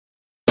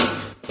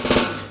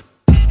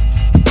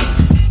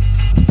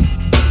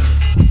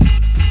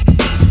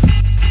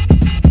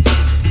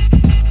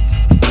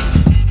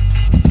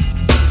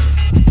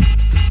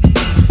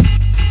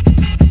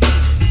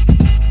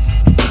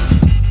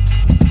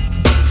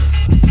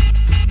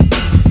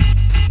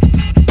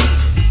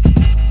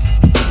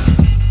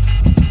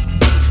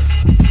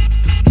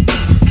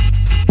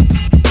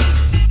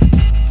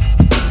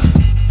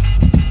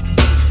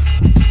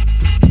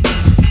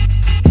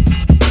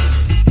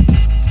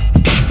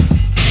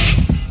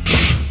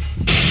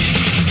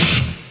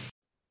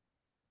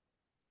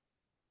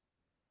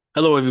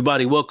Hello,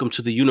 everybody. Welcome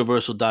to the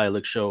Universal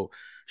Dialect Show,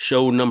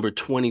 show number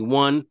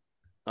 21.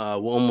 We're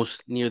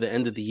almost near the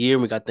end of the year.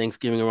 We got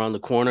Thanksgiving around the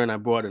corner, and I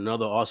brought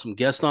another awesome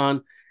guest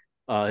on.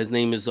 His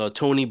name is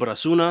Tony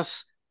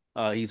Brasunas.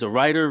 He's a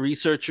writer,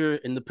 researcher,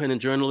 independent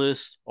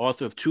journalist,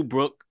 author of two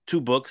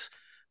books,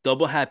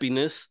 Double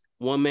Happiness,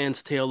 One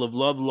Man's Tale of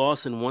Love,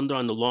 Loss, and Wonder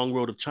on the Long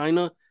Road of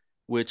China,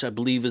 which I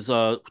believe is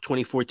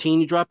 2014.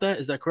 You dropped that?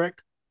 Is that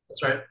correct?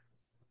 That's right.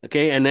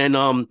 Okay, and then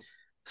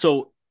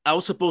so I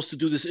was supposed to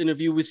do this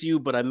interview with you,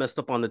 but I messed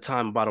up on the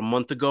time about a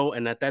month ago,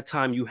 and at that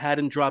time you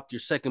hadn't dropped your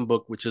second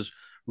book, which is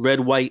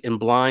Red, White, and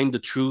Blind: The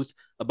Truth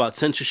About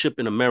Censorship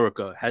in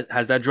America.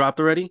 Has that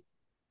dropped already?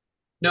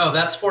 No,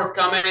 that's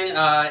forthcoming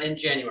in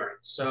January.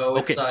 So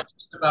it's Okay.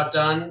 just about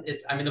done.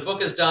 The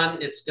book is done.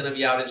 It's going to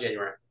be out in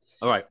January.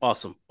 All right.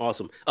 Awesome.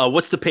 Awesome.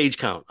 What's the page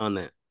count on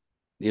that?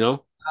 You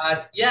know?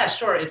 Yeah,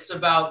 sure. It's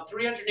about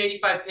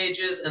 385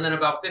 pages and then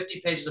about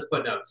 50 pages of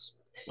footnotes.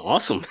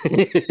 Awesome.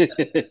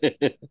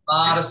 A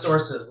lot of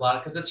sources, a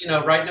lot because it's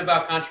writing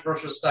about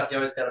controversial stuff. You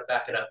always got to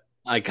back it up.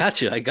 I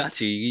got you. I got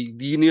you.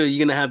 You know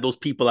you're gonna have those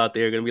people out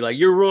there gonna be like,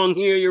 "You're wrong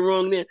here. You're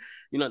wrong there."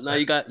 Now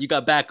That's you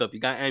got backup. You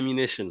got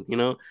ammunition.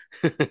 right.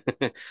 So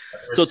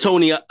Receipts.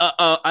 Tony,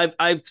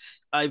 I've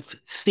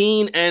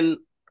seen and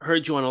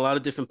heard you on a lot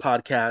of different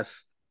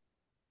podcasts.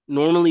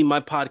 Normally,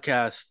 my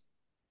podcast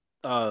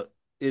uh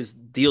is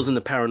deals in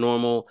the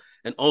paranormal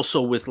and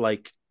also with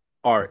like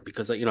art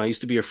because I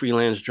used to be a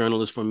freelance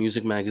journalist for a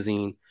music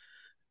magazine,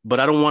 but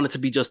I don't want it to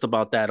be just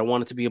about that. I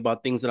want it to be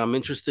about things that I'm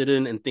interested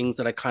in and things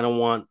that I kind of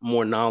want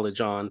more knowledge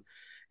on.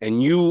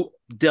 And you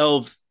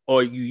delve,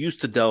 or you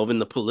used to delve in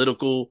the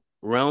political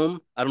realm.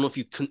 I don't know if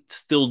you can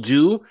still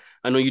do.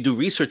 I know you do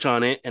research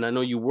on it, and I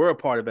know you were a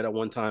part of it at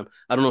one time.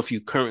 I don't know if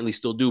you currently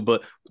still do,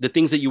 but the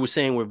things that you were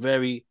saying were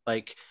very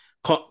like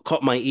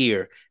caught my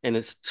ear, and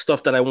it's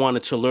stuff that I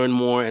wanted to learn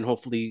more, and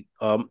hopefully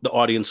the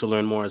audience will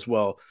learn more as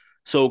well.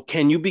 So,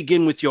 can you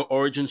begin with your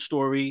origin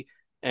story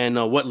and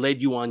what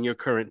led you on your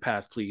current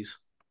path, please?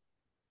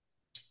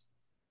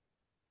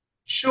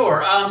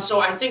 Sure. So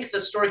I think the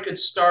story could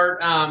start.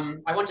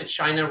 I went to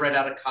China right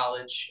out of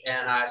college,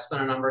 and I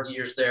spent a number of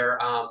years there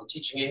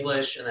teaching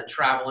English and then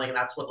traveling. And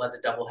that's what led to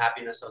Double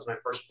Happiness. That was my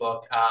first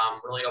book.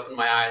 Really opened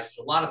my eyes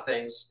to a lot of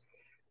things.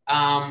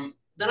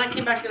 Then I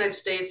came back to the United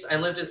States. I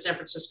lived in San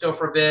Francisco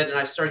for a bit, and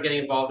I started getting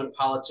involved in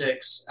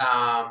politics.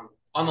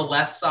 On the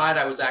left side,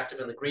 I was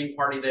active in the Green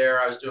Party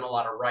there. I was doing a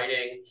lot of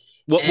writing.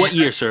 What And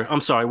year, sir? I'm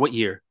sorry, what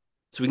year?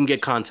 So we can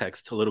get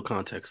context, a little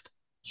context.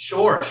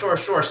 Sure.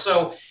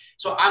 So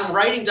I'm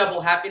writing Double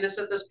Happiness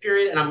at this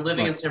period, and I'm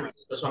living Right. in San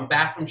Francisco. So I'm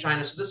back from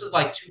China. So this is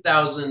like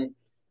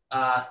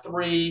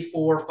 2003,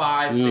 4,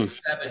 5, Mm,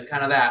 6, 7,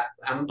 kind of that.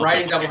 I'm okay.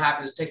 writing Double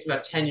Happiness. It takes me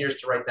about 10 years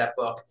to write that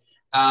book.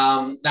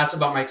 That's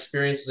about my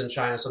experiences in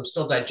China. So I'm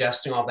still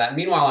digesting all that.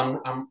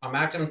 Meanwhile, I'm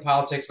active in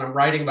politics and I'm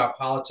writing about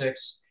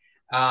politics.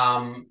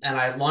 And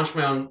I launched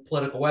my own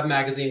political web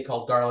magazine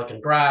called Garlic and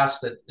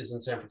Grass that is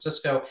in San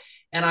Francisco.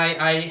 And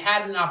I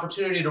had an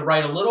opportunity to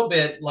write a little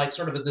bit like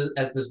sort of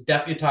as this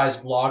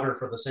deputized blogger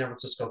for the San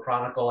Francisco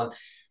Chronicle and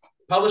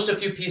published a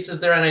few pieces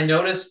there. And I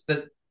noticed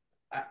that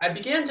I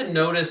began to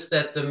notice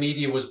that the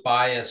media was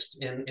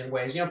biased in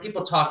ways.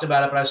 People talked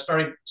about it, but I was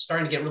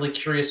starting to get really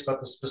curious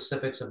about the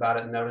specifics about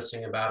it and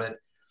noticing about it.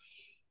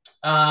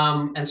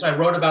 And so I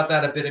wrote about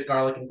that a bit at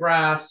Garlic and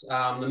Grass,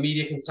 the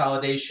media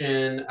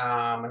consolidation,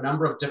 a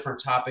number of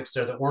different topics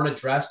there that weren't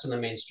addressed in the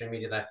mainstream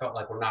media that I felt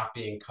like were not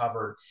being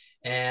covered.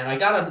 And I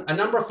got a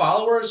number of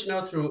followers,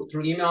 through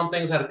email and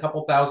things. I had a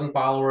couple thousand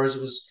followers.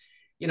 It was,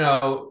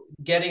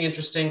 getting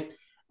interesting.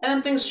 And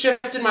then things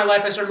shifted in my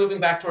life. I started moving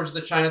back towards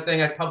the China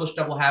thing. I published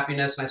Double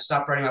Happiness, and I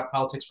stopped writing about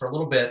politics for a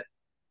little bit.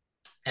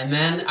 And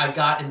then I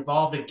got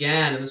involved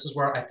again, and this is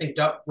where I think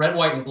Red,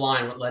 White, and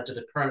Blind, what led to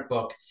the current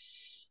book.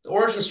 The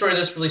origin story of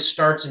this really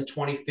starts in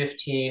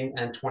 2015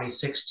 and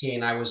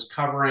 2016. I was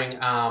covering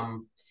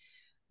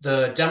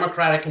the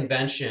Democratic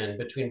convention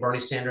between Bernie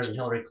Sanders and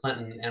Hillary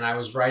Clinton, and I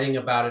was writing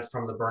about it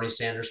from the Bernie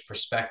Sanders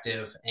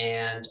perspective.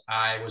 And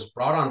I was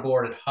brought on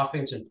board at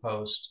Huffington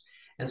Post,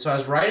 and so I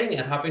was writing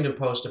at Huffington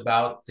Post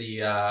about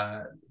the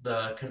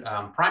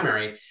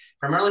primary,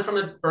 primarily from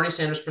the Bernie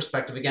Sanders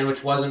perspective again,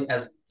 which wasn't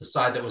as the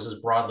side that was as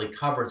broadly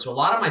covered. So a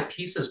lot of my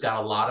pieces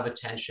got a lot of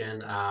attention.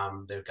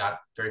 They've got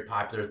very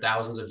popular,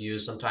 thousands of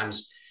views.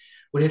 Sometimes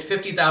would hit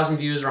 50,000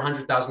 views or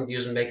 100,000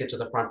 views and make it to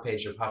the front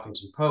page of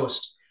Huffington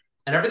Post,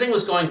 and everything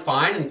was going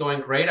fine and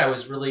going great. I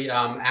was really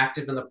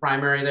active in the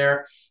primary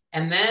there.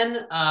 And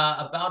then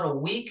about a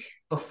week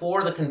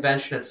before the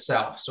convention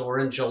itself, so we're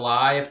in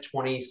July of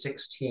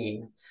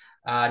 2016,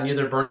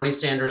 neither Bernie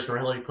Sanders nor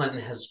Hillary Clinton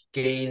has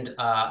gained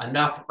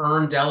enough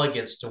earned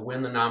delegates to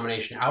win the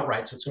nomination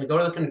outright. So it's going to go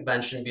to the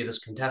convention, be this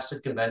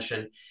contested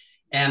convention.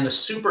 And the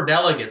super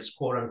delegates,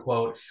 quote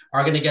unquote,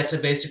 are going to get to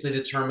basically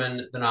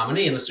determine the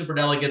nominee. And the super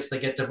delegates, they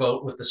get to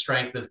vote with the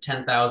strength of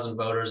 10,000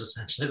 voters.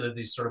 Essentially, they're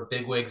these sort of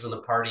bigwigs in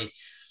the party.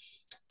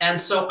 And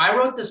so I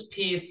wrote this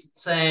piece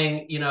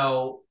saying,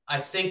 I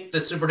think the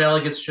super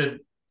delegates should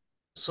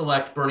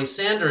select Bernie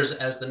Sanders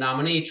as the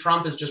nominee.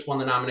 Trump has just won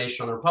the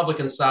nomination on the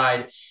Republican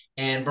side.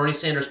 And Bernie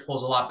Sanders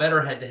pulls a lot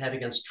better head to head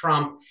against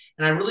Trump.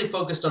 And I really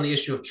focused on the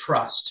issue of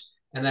trust.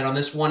 And then on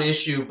this one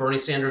issue, Bernie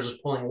Sanders was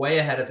pulling way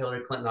ahead of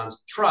Hillary Clinton on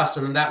trust.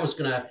 And then that was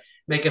going to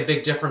make a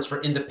big difference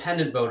for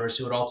independent voters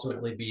who would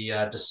ultimately be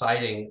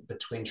deciding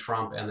between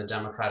Trump and the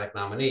Democratic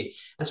nominee.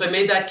 And so I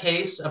made that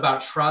case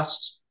about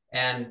trust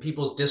and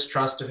people's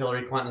distrust of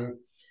Hillary Clinton.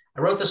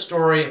 I wrote the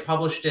story, I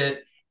published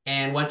it,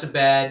 and went to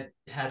bed,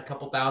 had a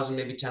couple thousand,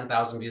 maybe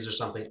 10,000 views or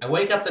something. I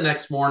wake up the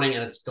next morning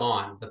and it's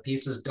gone. The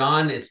piece is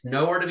done. It's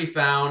nowhere to be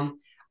found.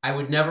 I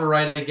would never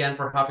write again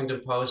for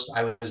Huffington Post.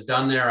 I was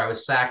done there. I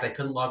was sacked. I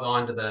couldn't log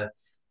on to the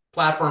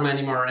platform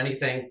anymore or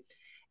anything.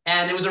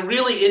 And it was a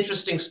really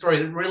interesting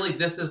story. Really,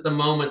 this is the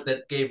moment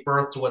that gave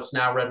birth to what's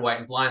now Red, White,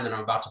 and Blind that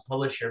I'm about to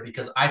publish here,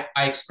 because I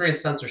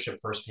experienced censorship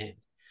firsthand.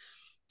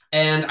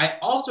 And I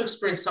also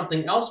experienced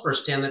something else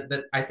firsthand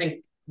that I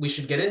think we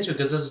should get into,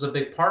 because this is a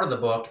big part of the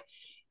book,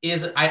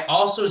 is I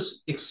also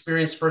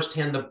experienced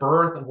firsthand the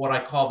birth of what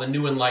I call the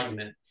New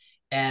Enlightenment.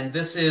 And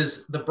this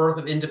is the birth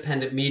of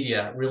independent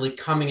media really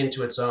coming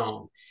into its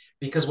own.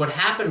 Because what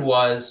happened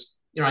was,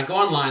 I go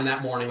online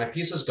that morning, my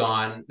piece is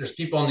gone. There's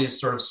people on these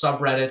sort of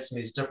subreddits and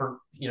these different,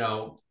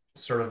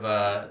 sort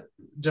of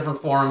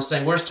different forums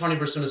saying, where's Tony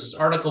Brasunas'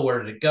 article?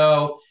 Where did it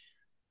go?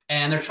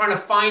 And they're trying to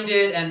find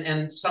it,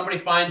 and somebody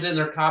finds it and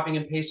they're copying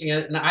and pasting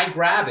it. And I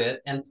grab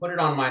it and put it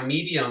on my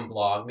Medium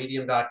blog,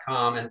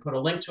 medium.com, and put a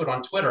link to it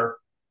on Twitter,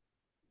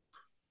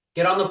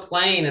 get on the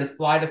plane and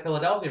fly to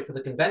Philadelphia for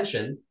the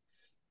convention.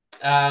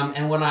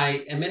 And when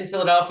I am in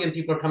Philadelphia and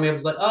people are coming up,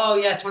 it's like, oh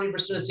yeah, Tony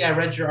Brasunas, yeah, I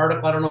read your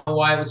article. I don't know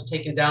why it was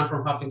taken down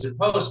from Huffington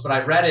Post, but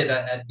I read it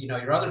at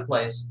your other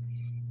place.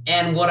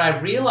 And what I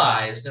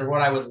realized and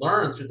what I would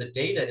learn through the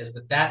data is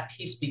that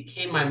piece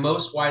became my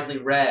most widely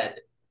read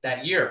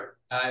that year.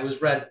 It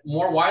was read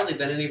more widely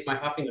than any of my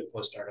Huffington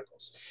Post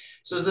articles.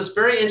 So it was this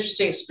very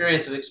interesting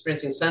experience of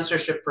experiencing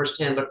censorship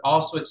firsthand, but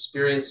also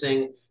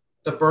experiencing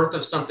the birth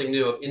of something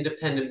new, of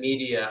independent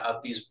media,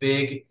 of these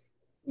big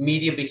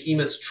media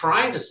behemoths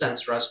trying to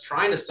censor us,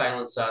 trying to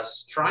silence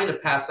us, trying to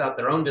pass out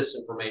their own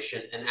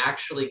disinformation, and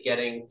actually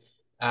getting,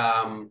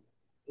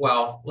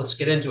 well, let's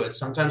get into it.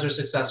 Sometimes they're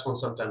successful and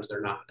sometimes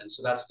they're not. And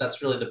so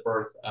that's really the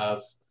birth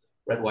of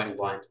Red, White, and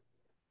Blind.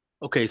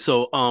 Okay,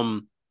 so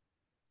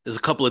there's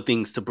a couple of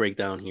things to break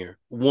down here.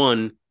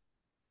 One,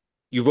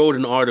 you wrote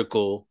an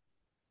article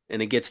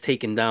and it gets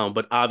taken down,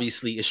 but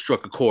obviously it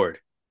struck a chord,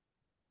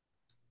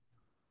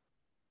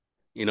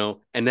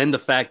 and then the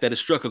fact that it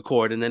struck a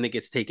chord and then it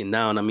gets taken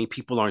down. I mean,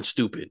 people aren't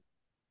stupid,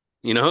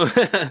 you know?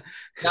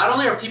 Not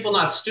only are people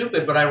not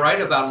stupid, but I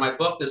write about in my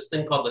book this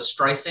thing called the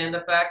Streisand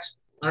effect.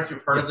 I don't know if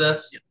you've heard Yeah. of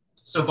this. Yeah.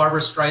 So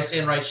Barbara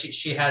Streisand, right?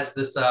 She has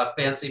this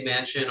fancy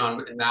mansion in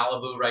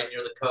Malibu, right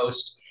near the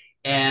coast.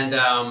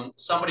 And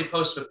somebody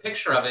posted a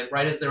picture of it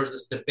right as there was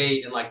this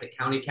debate in like the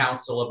county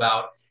council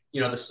about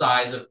the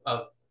size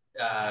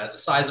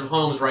of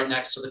homes right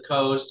next to the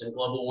coast and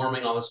global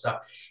warming, all this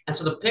stuff. And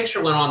so the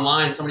picture went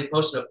online. Somebody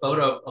posted a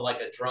photo of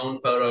like a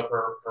drone photo of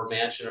her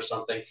mansion or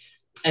something,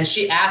 and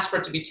she asked for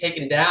it to be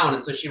taken down.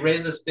 And so she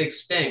raised this big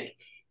stink.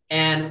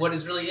 And what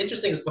is really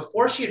interesting is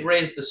before she had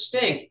raised the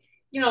stink,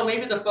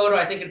 maybe the photo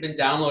I think had been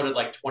downloaded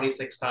like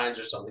 26 times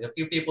or something. A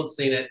few people had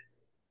seen it.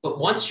 But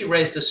once she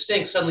raised a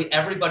stink, suddenly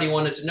everybody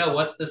wanted to know,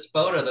 what's this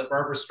photo that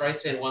Barbara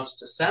Streisand wants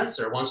to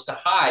censor, wants to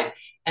hide.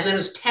 And then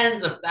there's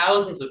tens of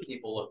thousands of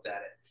people looked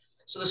at it.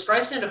 So the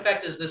Streisand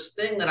effect is this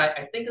thing that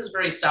I think is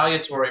very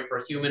salutary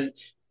for human,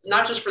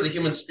 not just for the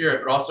human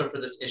spirit, but also for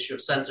this issue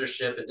of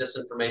censorship and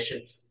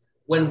disinformation.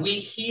 When we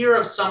hear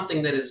of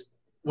something that is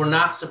we're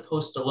not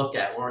supposed to look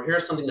at, when we hear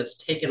of something that's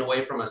taken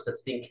away from us,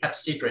 that's being kept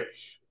secret,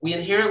 we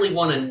inherently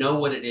want to know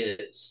what it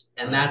is.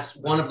 And that's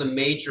one of the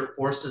major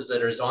forces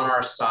that is on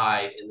our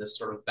side in this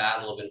sort of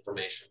battle of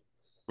information.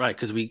 Right,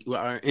 because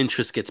our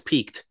interest gets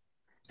piqued,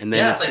 and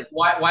Yeah, then it's like,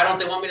 why don't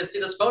they want me to see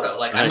this photo?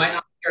 Like, I right, might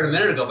not have cared a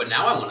minute ago, but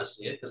now I want to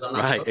see it because I'm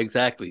not right, supposed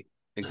exactly,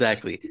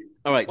 exactly.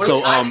 All right, What are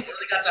we so hiding? What do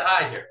they got to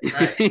hide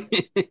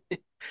here? Right.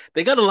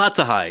 they got a lot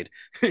to hide.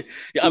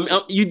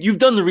 Yeah, you've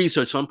done the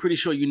research, so I'm pretty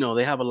sure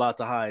they have a lot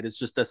to hide. It's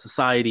just that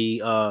society,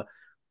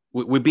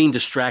 we're being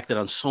distracted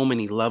on so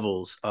many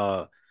levels.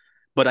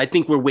 But I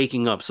think we're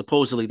waking up.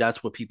 Supposedly,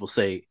 that's what people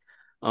say.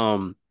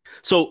 Um,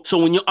 so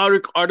when your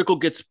article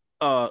gets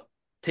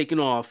taken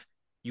off,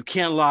 you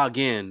can't log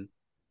in.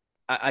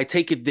 I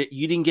take it that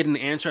you didn't get an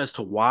answer as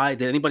to why.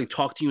 Did anybody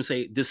talk to you and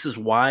say this is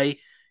why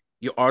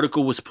your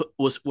article was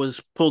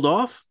pulled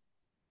off?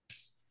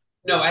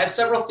 No, I have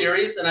several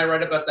theories, and I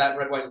write about that in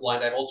Red, White, and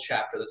Blind. I have a whole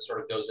chapter that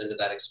sort of goes into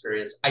that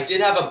experience. I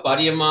did have a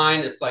buddy of mine.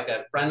 It's like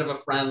a friend of a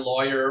friend,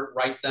 lawyer,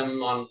 write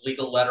them on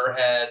legal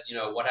letterhead.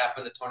 What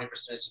happened to Tony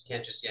Brasunas? You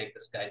can't just yank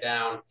this guy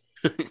down.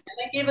 And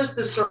they gave us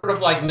this sort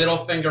of like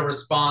middle finger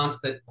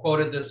response that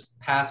quoted this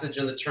passage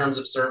in the terms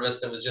of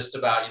service that was just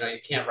about, you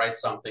can't write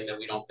something that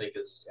we don't think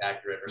is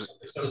accurate or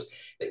something. So it was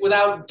they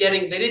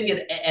didn't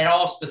get at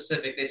all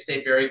specific. They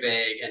stayed very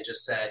vague and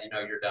just said,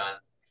 you're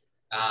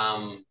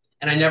done.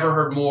 And I never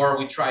heard more.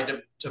 We tried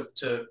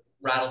to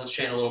rattle the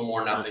chain a little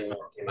more. Nothing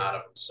more came out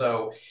of them.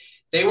 So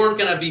They weren't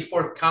going to be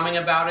forthcoming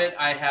about it.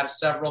 I have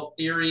several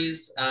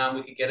theories.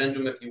 We could get into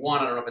them if you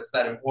want. I don't know if it's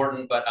that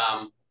important, but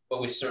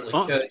we certainly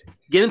Oh, could.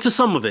 get into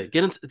some of it.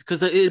 Get into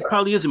because it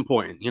probably is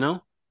important, you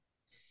know?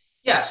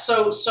 Yeah.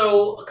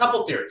 So a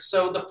couple theories.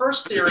 So the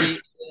first theory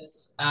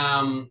is,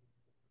 I'm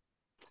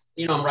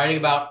writing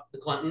about the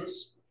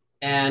Clintons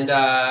and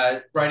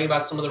writing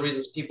about some of the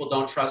reasons people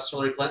don't trust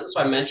Hillary Clinton. So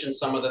I mentioned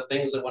some of the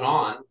things that went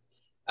on.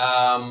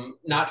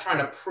 Not trying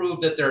to prove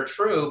that they're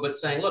true, but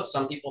saying, look,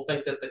 some people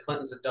think that the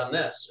Clintons had done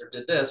this or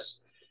did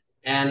this.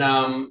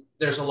 And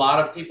there's a lot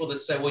of people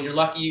that say, well, you're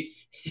lucky.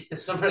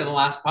 Somebody in the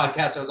last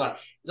podcast I was on,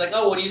 he's like,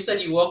 oh, when you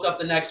said you woke up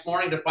the next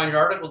morning to find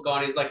your article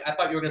gone, he's like, I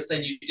thought you were going to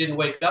say you didn't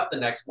wake up the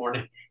next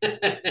morning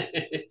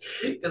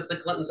because the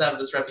Clintons have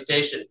this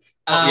reputation.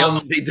 Oh, yep,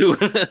 Um, they do.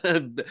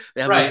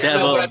 They have right.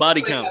 No, a but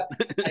body count.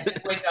 I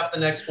did wake up the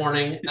next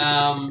morning.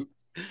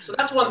 So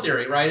that's one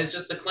theory, right? It's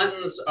just the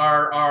Clintons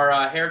are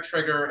a hair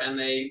trigger and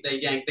they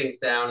yank things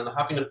down. And the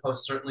Huffington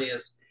Post certainly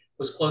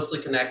was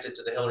closely connected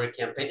to the Hillary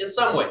campaign in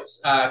some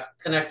ways,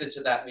 connected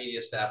to that media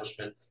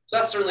establishment. So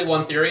that's certainly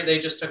one theory. They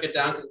just took it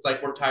down because it's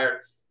like we're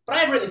tired. But I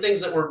had written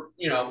things that were,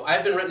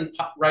 I've been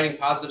writing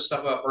positive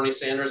stuff about Bernie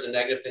Sanders and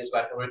negative things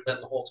about Hillary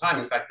Clinton the whole time.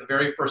 In fact, the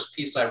very first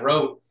piece I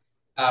wrote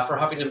for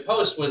Huffington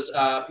Post was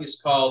a piece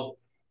called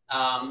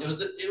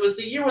it was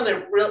the year when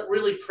the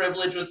really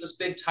privilege was this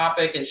big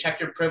topic and check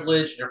your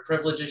privilege and your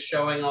privilege is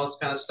showing all this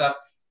kind of stuff.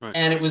 Right.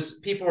 And it was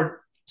people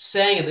were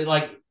saying that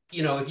like,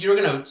 if you're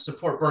going to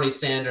support Bernie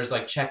Sanders,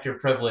 like check your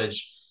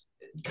privilege,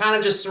 kind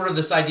of just sort of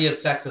this idea of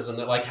sexism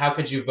that like, how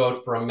could you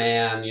vote for a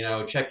man,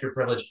 check your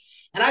privilege.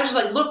 And I was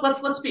just like, look,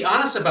 let's be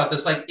honest about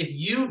this. Like, if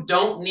you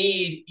don't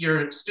need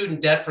your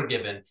student debt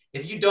forgiven,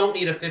 if you don't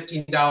need a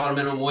 $15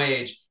 minimum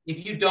wage,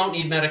 if you don't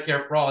need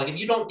Medicare for all, like if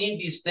you don't need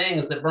these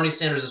things that Bernie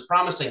Sanders is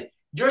promising,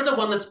 you're the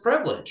one that's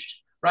privileged,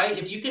 right?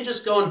 If you can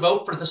just go and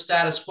vote for the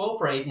status quo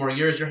for 8 more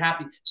years, you're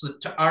happy. So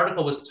the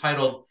article was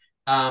titled,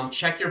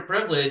 Check Your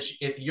Privilege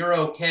If You're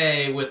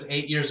Okay with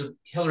 8 years of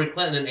Hillary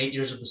Clinton and 8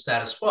 years of the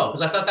status quo.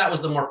 Because I thought that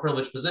was the more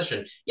privileged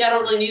position. Yeah, I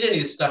don't really need any of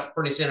this stuff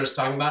Bernie Sanders is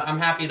talking about. I'm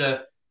happy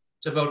to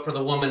vote for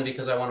the woman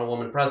because I want a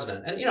woman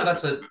president. And,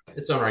 that's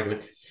its own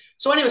argument.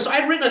 So anyway, so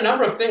I'd written a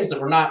number of things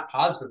that were not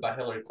positive about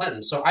Hillary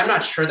Clinton. So I'm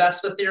not sure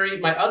that's the theory.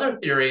 My other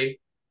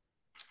theory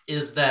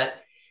is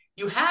that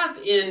you have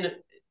in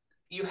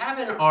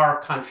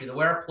our country the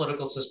way our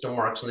political system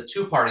works, and the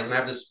two parties. And I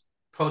have this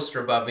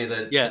poster above me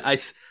that Yeah,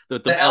 the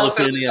the elephant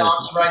elephant. and the Yeah,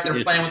 donkey, right? They're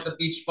yeah. playing with the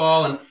beach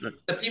ball, and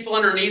the people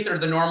underneath are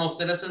the normal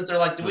citizens. They're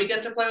like, "Do we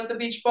get to play with the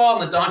beach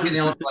ball?" And the donkey and the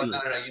elephant are like,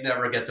 "No, no, no, you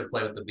never get to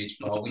play with the beach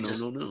ball. We No,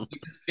 just no, no.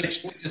 we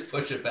just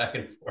push it back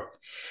and forth."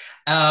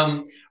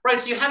 Right.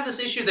 So you have this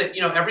issue that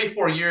every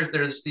 4 years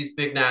there's these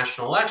big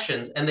national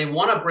elections, and they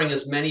want to bring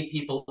as many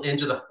people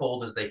into the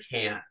fold as they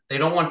can. They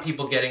don't want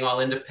people getting all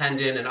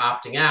independent and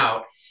opting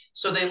out,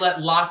 so they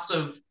let lots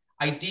of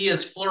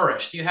ideas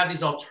flourish. So you have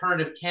these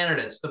alternative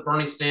candidates, the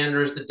Bernie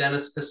Sanders, the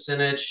Dennis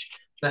Kucinich,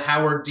 the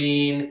Howard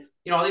Dean,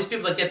 all these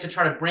people that get to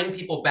try to bring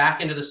people back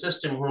into the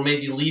system who are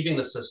maybe leaving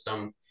the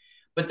system.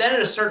 But then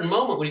at a certain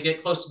moment, when you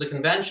get close to the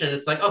convention,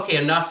 it's like, okay,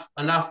 enough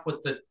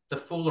with the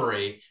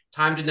foolery.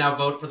 Time to now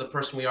vote for the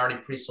person we already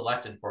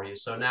pre-selected for you.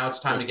 So now it's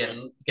time to get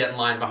in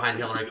line behind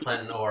Hillary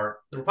Clinton, or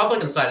the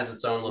Republican side is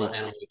its own little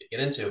animal we could get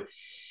into.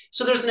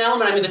 So there's an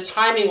element. I mean, the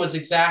timing was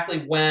exactly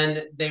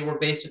when they were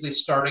basically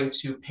starting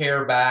to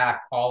pare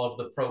back all of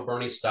the pro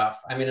Bernie stuff.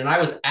 I mean, and I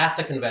was at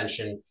the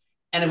convention,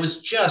 and it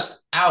was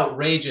just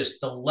outrageous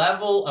the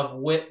level of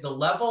wit, the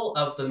level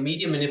of the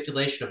media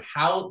manipulation of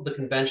how the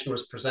convention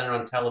was presented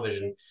on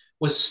television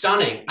was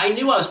stunning. I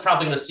knew I was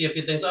probably going to see a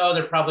few things. Oh,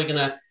 they're probably going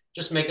to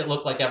just make it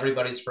look like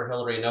everybody's for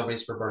Hillary,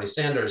 nobody's for Bernie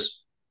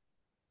Sanders.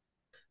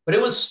 But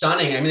it was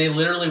stunning. I mean, they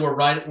literally were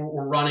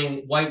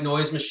running white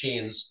noise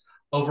machines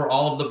over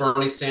all of the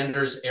Bernie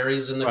Sanders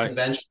areas in the Right.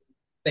 convention.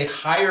 They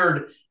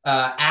hired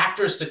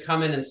actors to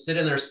come in and sit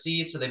in their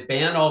seats. So they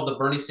banned all of the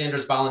Bernie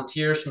Sanders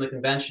volunteers from the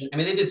convention. I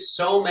mean, they did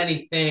so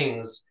many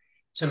things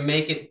to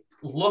make it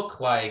look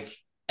like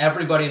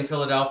everybody in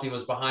Philadelphia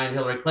was behind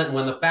Hillary Clinton,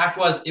 when the fact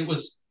was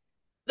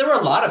there were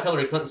a lot of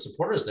Hillary Clinton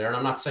supporters there. And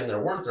I'm not saying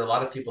there weren't. There are a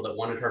lot of people that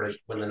wanted her to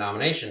win the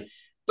nomination.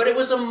 But it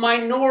was a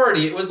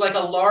minority. It was like a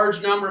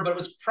large number, but it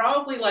was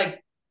probably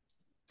like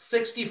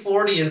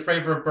 60-40 in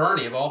favor of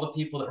Bernie of all the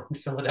people that were in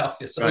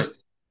Philadelphia. So Right.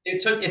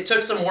 it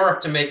took some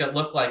work to make it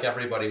look like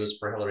everybody was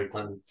for Hillary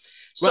Clinton.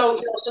 Right.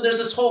 So there's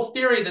this whole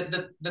theory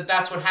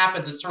that's what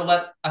happens. It sort of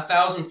let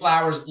 1,000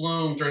 flowers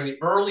bloom during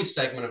the early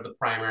segment of the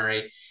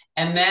primary.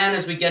 And then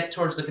as we get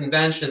towards the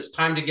convention, it's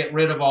time to get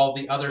rid of all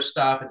the other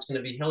stuff. It's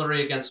going to be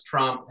Hillary against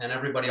Trump, and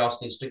everybody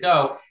else needs to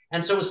go.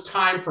 And so it's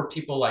time for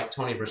people like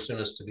Tony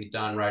Brasunas to be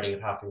done writing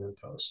at Huffington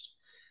Post.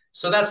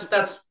 So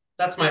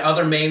that's my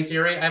other main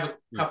theory. I have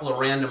a couple of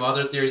random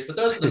other theories, but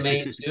those are the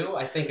main two.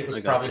 I think it was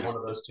I got probably you. one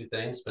of those two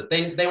things, but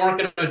they weren't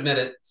going to admit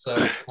it.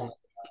 So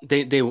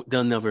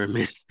They'll never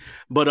admit.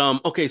 But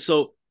okay,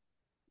 so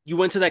you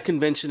went to that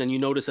convention and you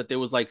noticed that there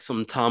was like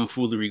some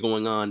tomfoolery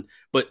going on.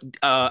 But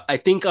I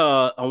think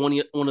on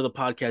one of the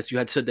podcasts you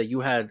had said that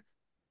you had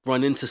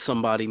run into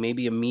somebody,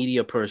 maybe a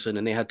media person,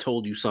 and they had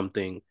told you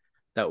something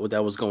that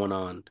was going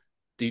on.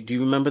 Do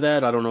you remember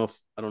that? I don't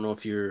know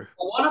if you're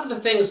Well, one of the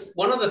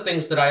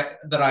things that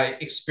I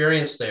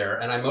experienced there,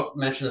 and I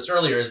mentioned this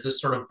earlier, is this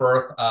sort of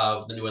birth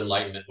of the new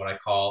enlightenment. What I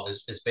call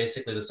is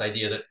basically this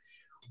idea that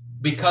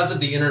because of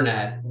the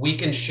internet, we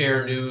can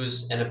share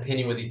news and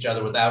opinion with each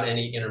other without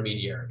any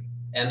intermediary.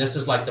 And this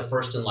is like the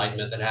first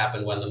enlightenment that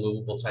happened when the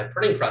movable type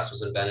printing press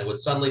was invented, when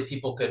suddenly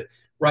people could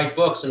write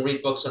books and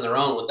read books on their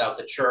own without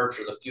the church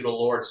or the feudal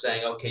lord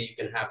saying, okay, you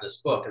can have this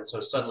book. And so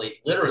suddenly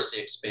literacy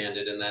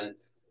expanded. And then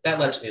that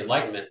led to the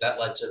Enlightenment. That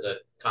led to the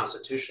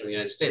Constitution of the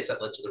United States.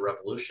 That led to the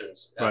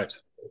revolutions, right.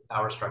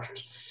 power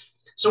structures.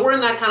 So we're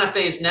in that kind of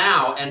phase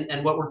now,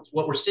 and what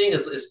we're seeing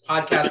is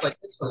podcasts like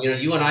this one.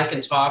 You and I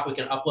can talk. We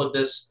can upload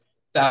this.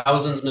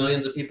 Thousands,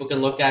 millions of people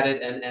can look at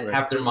it and Right.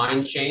 have their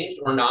mind changed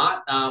or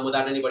not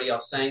without anybody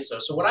else saying so.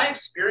 So what I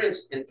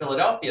experienced in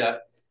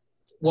Philadelphia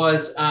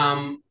was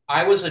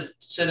I was a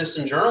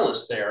citizen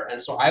journalist there. And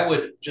so I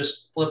would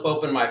just flip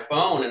open my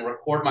phone and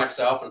record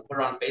myself and put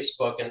it on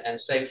Facebook and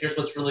say, here's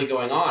what's really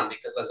going on.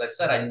 Because as I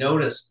said, I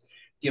noticed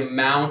the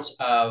amount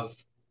of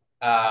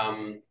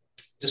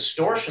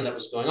distortion that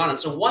was going on. And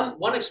so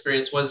one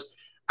experience was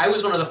I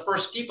was one of the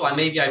first people,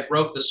 I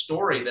broke the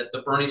story that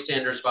the Bernie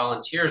Sanders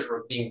volunteers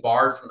were being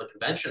barred from the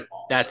convention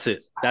halls. That's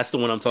it. That's the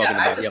one I'm Yeah, talking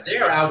I about. was Yep.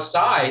 there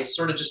outside,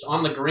 sort of just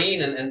on the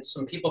green, and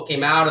some people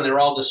came out and they were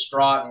all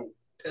distraught and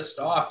pissed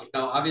off,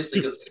 obviously,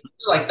 because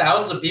there's like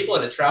thousands of people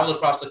that had traveled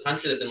across the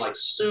country that had been like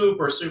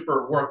super,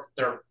 super worked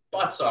their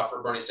butts off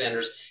for Bernie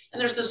Sanders. And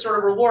there's this sort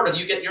of reward of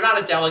you're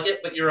not a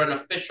delegate, but you're an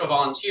official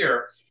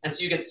volunteer. And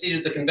so you get seated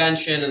at the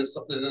convention and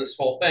this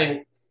whole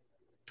thing.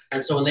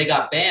 And so when they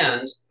got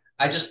banned,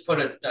 I just put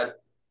I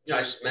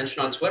just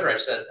mentioned on Twitter, I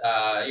said,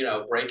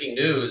 breaking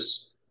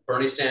news,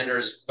 Bernie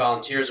Sanders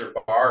volunteers are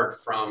barred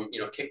from,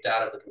 kicked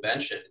out of the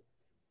convention.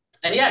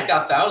 And yeah, it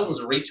got thousands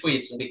of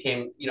retweets and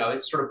became,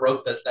 it sort of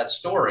broke that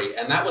story.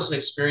 And that was an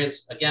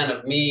experience, again,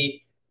 of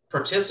me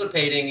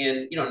participating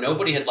in,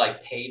 nobody had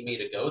like paid me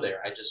to go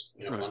there. I just,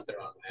 Right. went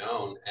there on my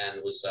own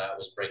and was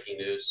breaking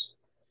news.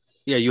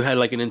 Yeah, you had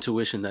like an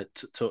intuition that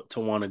to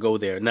want to go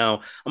there.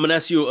 Now, I'm gonna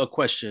ask you a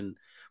question.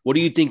 What do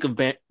you think of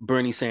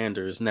Bernie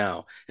Sanders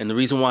now? And the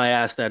reason why I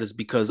ask that is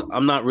because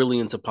I'm not really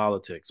into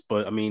politics,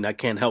 but I mean, I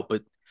can't help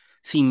but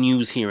see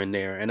news here and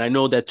there. And I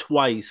know that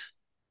twice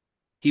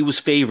he was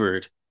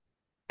favored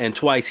and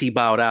twice he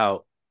bowed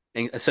out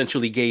and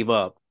essentially gave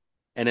up.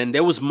 And then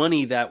there was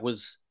money that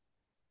was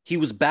he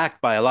was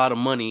backed by a lot of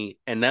money,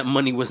 and that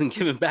money wasn't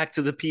given back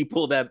to the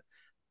people that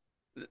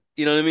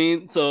you know what I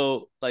mean?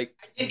 So like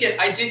I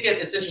did get,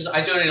 it's interesting.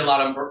 I donated a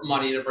lot of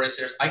money to Bernie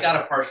Sanders. I got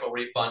a partial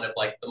refund of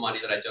like the money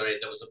that I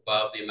donated that was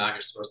above the amount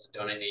you're supposed to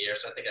donate in a year.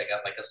 So I think I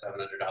got like a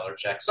 $700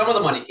 check. Some of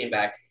the money came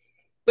back,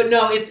 but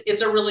no,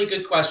 it's a really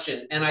good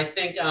question. And I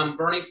think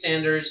Bernie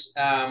Sanders,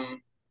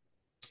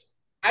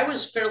 I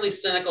was fairly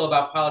cynical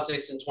about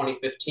politics in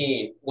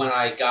 2015 when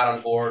I got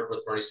on board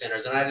with Bernie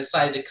Sanders. And I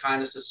decided to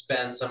kind of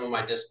suspend some of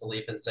my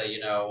disbelief and say,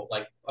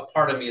 like a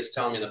part of me is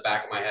telling me in the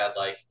back of my head,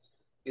 like,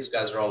 these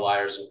guys are all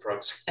liars and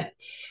crooks.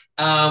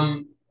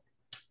 um,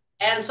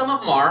 and some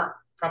of them are,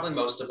 probably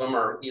most of them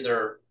are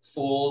either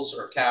fools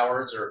or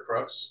cowards or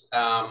crooks.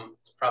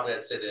 It's probably,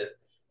 I'd say, the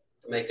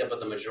makeup of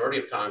the majority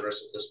of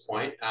Congress at this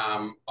point.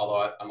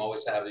 Although I'm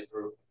always happy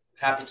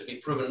to be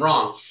proven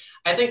wrong.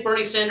 I think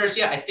Bernie Sanders,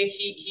 yeah, I think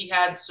he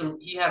had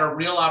a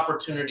real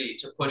opportunity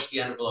to push the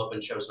envelope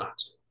and chose not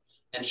to,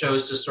 and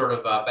chose to sort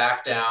of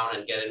back down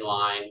and get in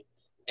line.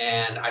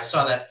 And I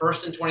saw that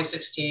first in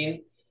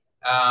 2016,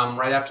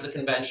 right after the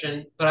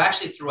convention, but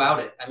actually throughout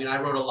it. I mean, I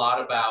wrote a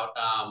lot about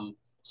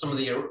some of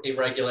the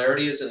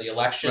irregularities in the right,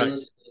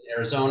 elections in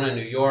Arizona,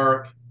 New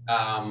York,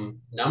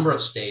 number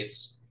of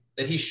states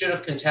that he should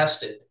have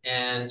contested.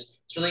 And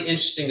it's really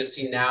interesting to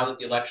see now that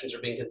the elections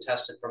are being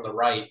contested from the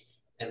right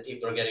and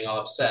people are getting all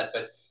upset.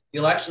 But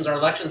our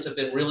elections have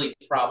been really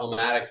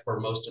problematic for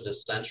most of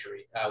this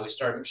century. We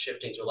started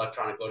shifting to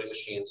electronic voting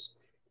machines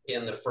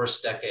in the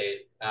first decade,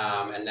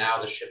 and now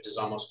the shift is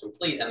almost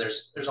complete. And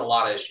there's a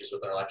lot of issues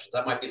with our elections.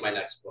 That might be my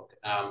next book.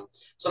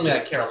 Something I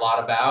care a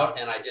lot about,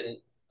 and I didn't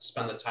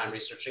spend the time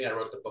researching. I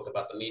wrote the book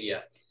about the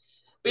media.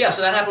 But yeah,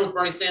 so that happened with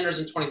Bernie Sanders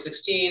in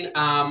 2016.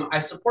 I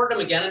supported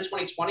him again in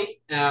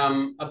 2020,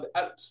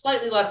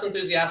 slightly less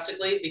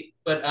enthusiastically,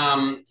 but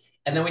and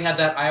then we had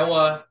that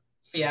Iowa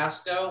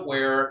fiasco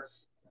where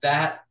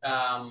that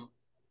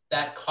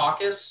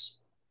caucus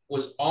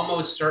was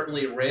almost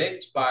certainly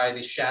rigged by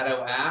the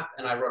Shadow app,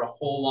 and I wrote a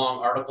whole long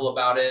article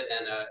about it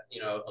and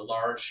a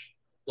large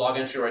blog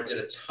entry where I did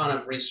a ton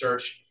of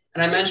research,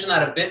 and I mentioned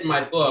that a bit in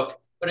my book.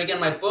 But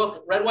again, my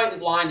book Red, White, and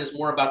Blind is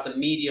more about the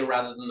media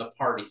rather than the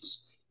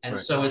parties, and right.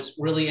 so it's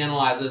really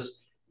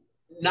analyzes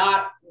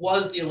not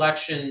was the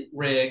election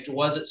rigged,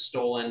 was it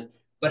stolen,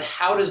 but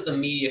how does the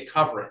media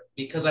cover it?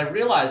 Because I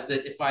realized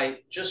that if I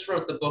just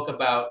wrote the book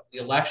about the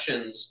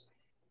elections,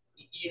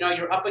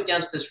 you're up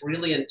against this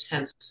really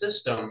intense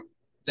system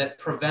that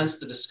prevents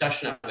the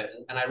discussion of it.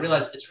 And I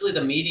realized it's really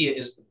the media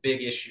is the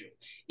big issue.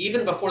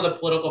 Even before the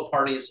political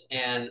parties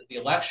and the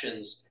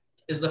elections,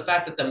 is the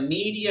fact that the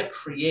media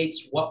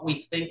creates what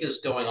we think is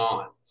going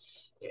on.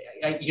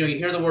 You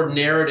hear the word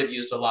narrative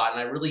used a lot,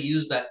 and I really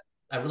use that.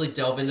 I really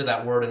delve into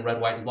that word in Red,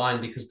 White, and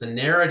Blind because the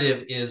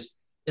narrative is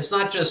it's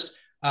not just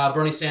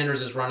Bernie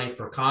Sanders is running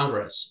for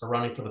Congress or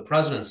running for the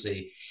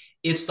presidency.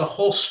 It's the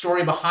whole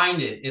story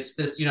behind it. It's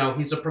this,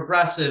 he's a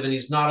progressive and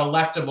he's not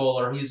electable,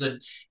 or he's an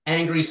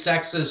angry,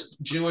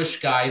 sexist Jewish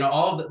guy.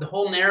 All of the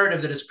whole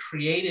narrative that is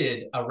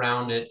created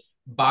around it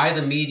by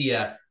the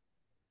media,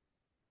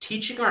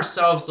 teaching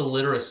ourselves the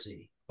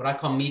literacy, what I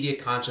call media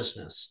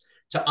consciousness,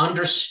 to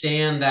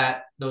understand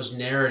that those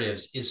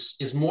narratives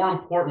is more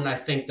important, I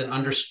think, than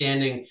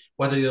understanding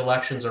whether the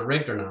elections are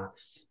rigged or not.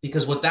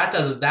 Because what that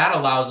does is that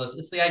allows us,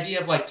 it's the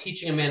idea of like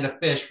teaching a man to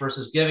fish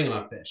versus giving him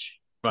a fish.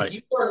 If Right.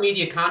 you learn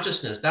media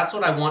consciousness, that's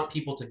what I want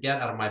people to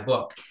get out of my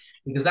book,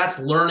 because that's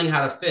learning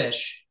how to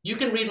fish. You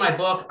can read my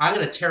book. I'm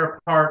going to tear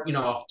apart,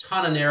 a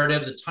ton of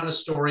narratives, a ton of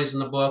stories in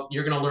the book.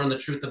 You're going to learn the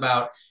truth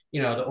about,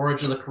 the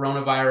origin of the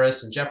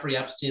coronavirus and Jeffrey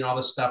Epstein, all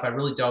this stuff. I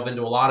really delve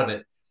into a lot of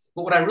it.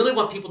 But what I really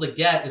want people to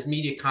get is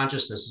media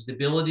consciousness, is the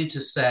ability to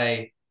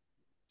say,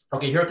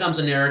 okay, here comes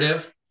a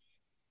narrative.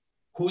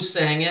 Who's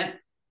saying it?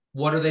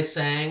 What are they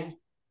saying?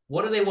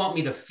 What do they want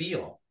me to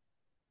feel?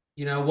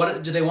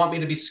 What do they want me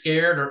to be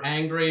scared or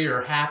angry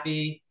or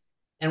happy?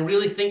 And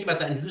really think about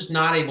that, and who's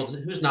not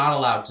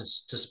allowed to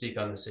speak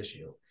on this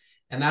issue.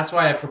 And that's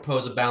why I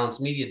propose a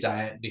balanced media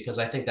diet, because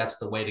I think that's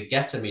the way to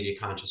get to media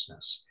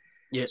consciousness.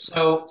 Yeah.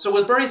 So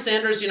with Bernie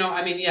Sanders,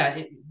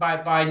 yeah,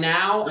 by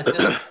now at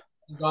this point,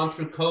 we've gone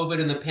through COVID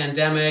and the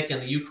pandemic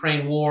and the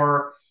Ukraine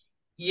war.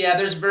 Yeah,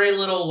 there's very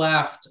little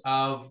left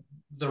of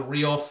the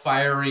real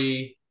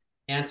fiery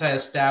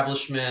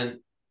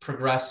anti-establishment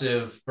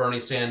progressive Bernie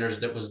Sanders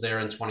that was there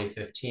in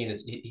 2015.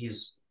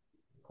 He's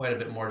quite a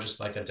bit more just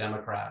like a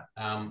Democrat,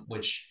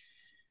 which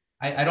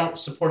I don't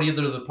support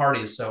either of the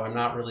parties, so I'm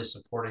not really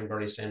supporting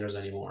Bernie Sanders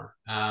anymore.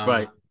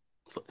 Right.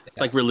 It's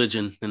Yeah. like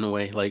religion in a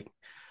way. Like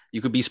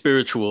you could be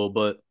spiritual,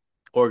 but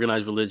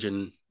organized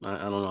religion, I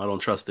don't know. I don't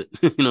trust it.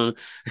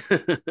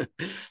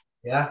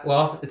 Yeah,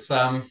 well, it's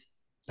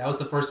that was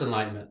the first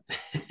enlightenment.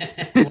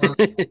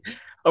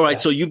 All right. Yeah.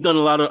 So you've done a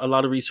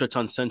lot of research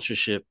on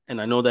censorship,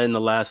 and I know that in the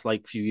last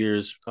like few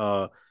years,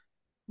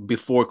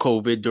 before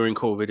COVID, during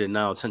COVID, and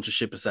now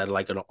censorship is at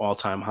like an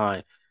all-time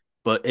high.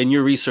 But in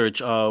your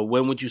research,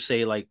 when would you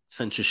say like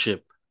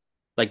censorship?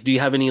 Like, do you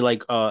have any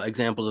like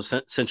examples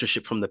of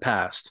censorship from the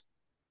past?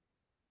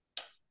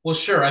 Well,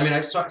 sure. I mean,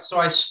 I start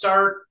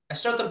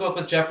the book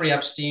with Jeffrey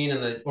Epstein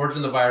and the origin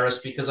of the virus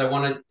because I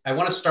want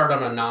to start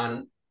on a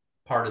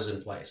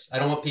non-partisan place. I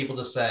don't want people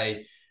to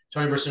say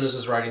Tony Brasunas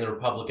is writing the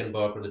Republican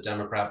book or the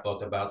Democrat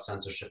book about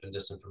censorship and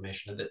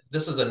disinformation.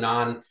 This is a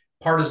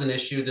non-partisan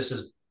issue. This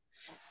is,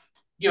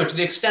 to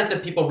the extent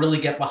that people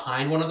really get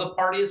behind one of the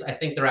parties, I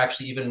think they're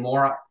actually even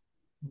more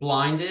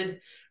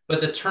blinded.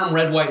 But the term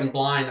red, white, and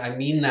blind, I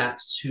mean that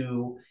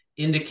to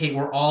indicate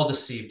we're all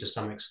deceived to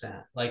some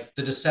extent. Like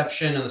the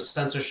deception and the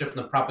censorship and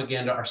the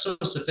propaganda are so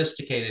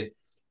sophisticated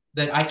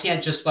that I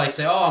can't just like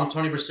say, oh, I'm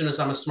Tony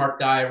Brasunas, I'm a smart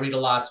guy, I read a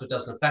lot, so it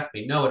doesn't affect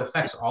me. No, it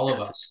affects all of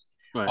us.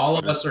 Right, All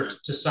of right, us are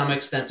to some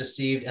extent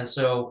deceived. And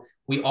so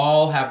we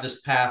all have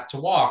this path to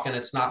walk. And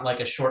it's not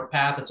like a short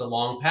path, it's a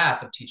long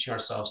path of teaching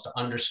ourselves to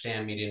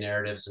understand media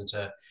narratives and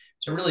to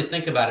really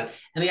think about it.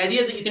 And the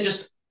idea that you can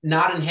just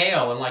not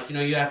inhale and like,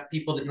 you have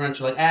people that you're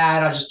into like,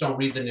 I just don't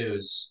read the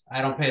news.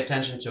 I don't pay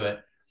attention to it.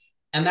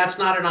 And that's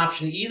not an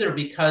option either,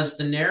 because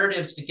the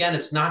narratives, again,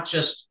 it's not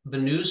just the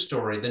news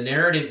story. The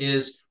narrative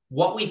is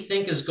what we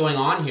think is going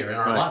on here in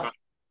our right. life.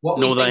 What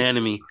we Know thy think,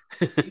 enemy.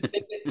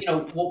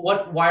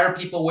 why are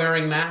people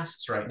wearing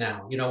masks right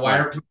now? Why Right,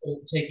 are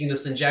people taking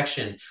this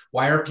injection?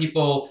 Why are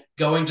people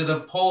going to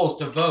the polls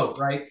to vote,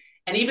 right?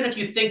 And even if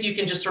you think you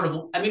can just sort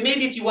of, I mean,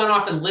 maybe if you went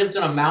off and lived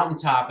on a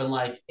mountaintop and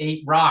like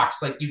ate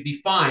rocks, like you'd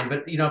be fine.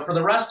 But, for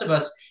the rest of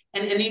us,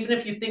 and even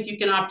if you think you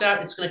can opt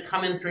out, it's going to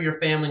come in through your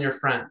family and your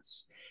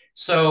friends.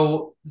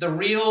 So the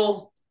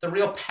real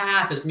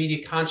path is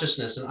media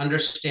consciousness and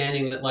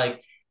understanding that,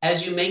 like,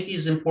 as you make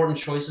these important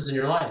choices in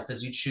your life,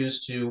 as you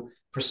choose to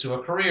pursue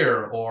a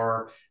career,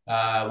 or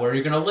where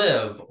you're going to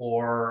live,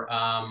 or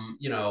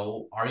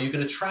are you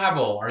going to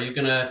travel? Are you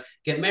going to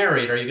get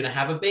married? Are you going to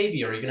have a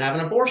baby? Are you going to have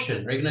an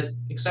abortion? Are you going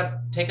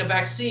to take a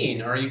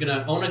vaccine? Or are you going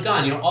to own a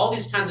gun? All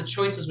these kinds of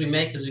choices we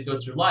make as we go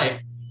through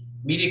life.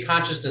 Media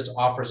consciousness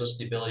offers us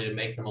the ability to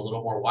make them a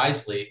little more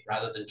wisely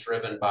rather than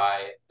driven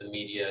by the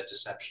media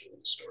deception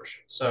and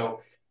distortion.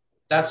 So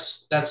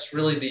that's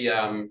really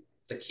the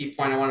key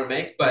point I want to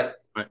make. But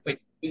right. wait,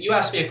 you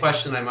asked me a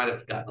question. I might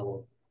have gotten a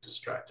little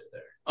distracted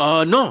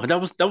there. No,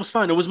 that was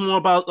fine. It was more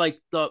about like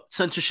the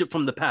censorship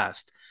from the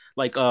past.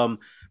 Like,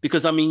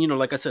 because I mean,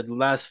 like I said, the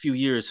last few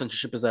years,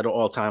 censorship is at an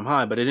all-time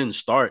high, but it didn't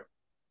start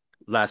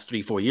last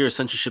 3, 4 years.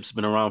 Censorship's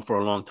been around for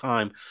a long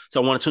time.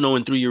 So I wanted to know,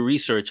 and through your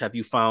research, have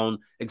you found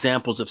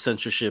examples of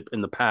censorship in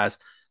the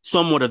past,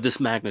 somewhat of this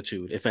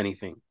magnitude, if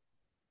anything?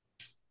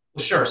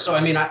 Well, sure. So,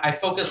 I mean, I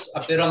focus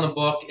a bit on the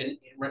book. In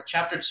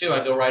chapter 2,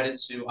 I go right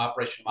into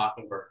Operation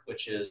Mockingbird,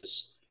 which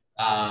is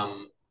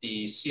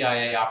the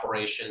CIA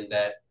operation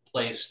that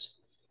placed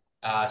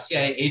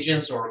CIA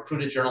agents or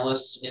recruited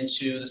journalists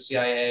into the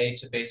CIA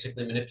to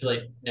basically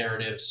manipulate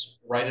narratives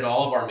right at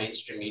all of our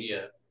mainstream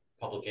media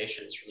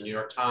publications, from the New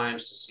York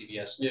Times to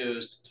CBS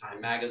News to Time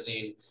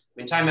Magazine. I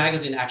mean, Time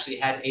Magazine actually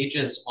had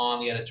agents on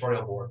the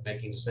editorial board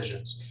making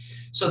decisions.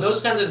 So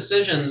those kinds of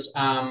decisions,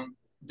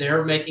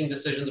 they're making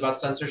decisions about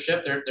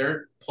censorship.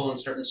 They're pulling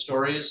certain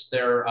stories.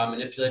 They're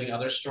manipulating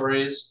other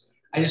stories.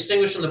 I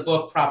distinguish in the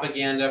book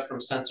propaganda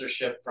from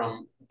censorship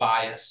from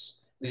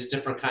bias, these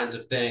different kinds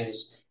of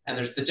things. And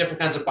there's the different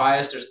kinds of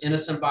bias. There's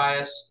innocent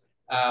bias,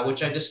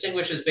 which I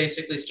distinguish as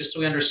basically, just so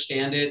we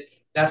understand it,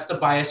 that's the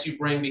bias you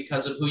bring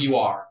because of who you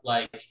are,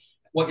 like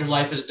what your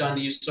life has done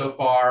to you so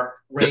far,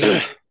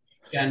 race,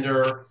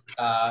 gender,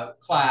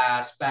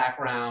 class,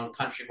 background,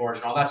 country of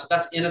origin, all that. So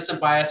that's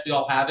innocent bias. We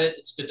all have it.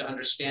 It's good to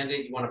understand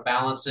it. You want to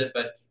balance it,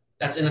 but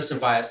that's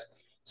innocent bias.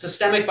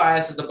 Systemic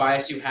bias is the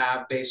bias you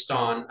have based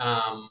on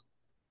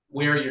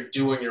where you're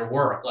doing your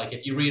work. Like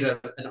if you read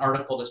an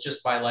article that's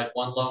just by like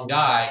one lone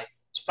guy,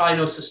 there's probably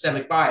no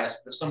systemic bias.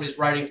 But if somebody's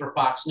writing for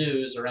Fox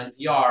News or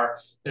NPR,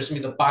 there's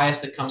going to be the bias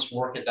that comes from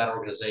working at that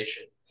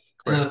organization.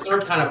 And then the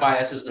third kind of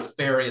bias is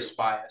nefarious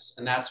bias.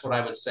 And that's what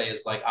I would say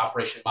is like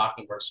Operation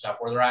Mockingbird stuff,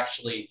 where they're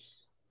actually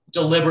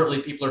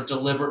deliberately, people are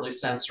deliberately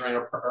censoring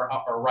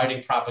or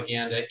writing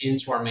propaganda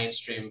into our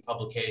mainstream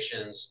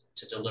publications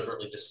to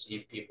deliberately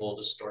deceive people,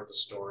 distort the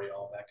story,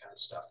 all that kind of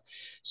stuff.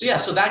 So yeah,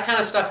 so that kind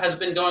of stuff has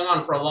been going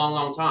on for a long,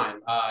 long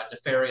time.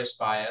 Nefarious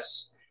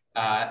bias.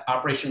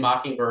 Operation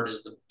Mockingbird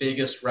is the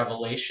biggest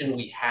revelation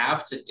we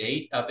have to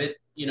date of it.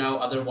 You know,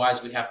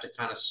 otherwise we have to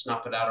kind of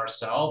snuff it out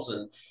ourselves.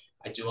 And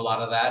I do a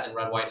lot of that in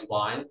Red, White, and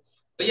Blind.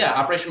 But yeah,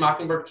 Operation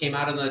Mockingbird came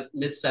out in the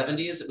mid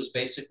 70s. It was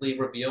basically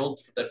revealed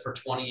that for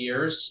 20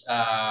 years,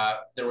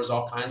 there was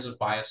all kinds of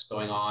bias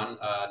going on,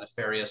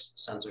 nefarious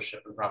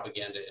censorship and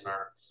propaganda in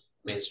our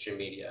mainstream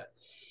media.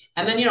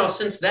 And then, you know,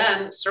 since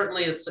then,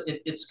 certainly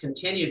it's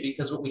continued,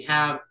 because what we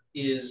have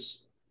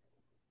is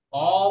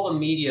all the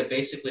media,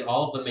 basically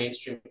all of the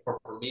mainstream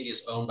corporate media,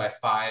 is owned by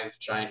five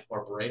giant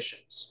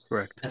corporations.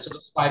 Correct. And so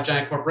those five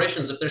giant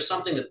corporations, if there's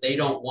something that they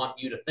don't want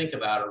you to think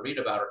about or read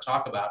about or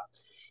talk about,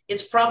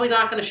 it's probably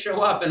not going to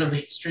show up in a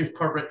mainstream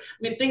corporate. I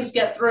mean, things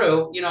get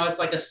through, you know, it's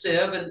like a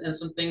sieve, and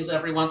some things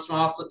every once in a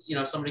while, so, you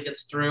know, somebody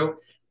gets through.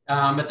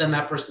 But then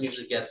that person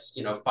usually gets,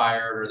 you know,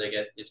 fired, or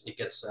it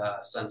gets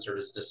censored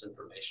as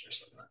disinformation or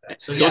something like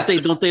that. So Don't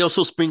yeah. they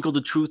also sprinkle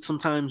the truth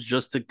sometimes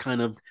just to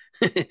kind of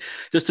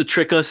just to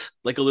trick us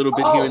like a little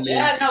bit here Oh and there?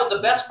 yeah, no,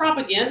 the best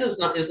propaganda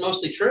is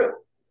mostly true.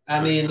 I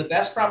mean, the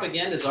best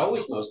propaganda is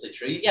always mostly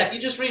true. Yeah, if you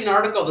just read an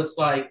article that's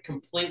like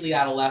completely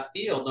out of left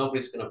field,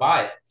 nobody's going to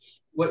buy it.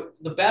 What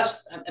the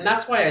best, and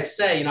that's why I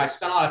say, you know, I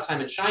spent a lot of time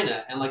in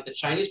China, and like the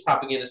Chinese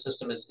propaganda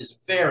system is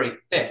very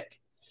thick,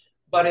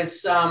 but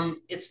it's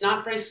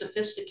not very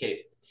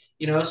sophisticated.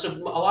 You know, so a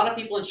lot of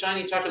people in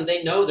China, you talk to them,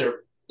 they know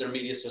their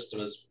media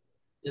system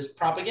is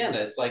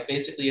propaganda. It's like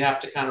basically you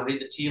have to kind of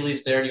read the tea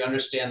leaves there, and you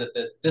understand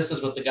that this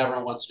is what the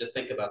government wants you to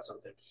think about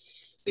something.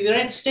 In the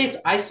United States,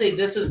 I say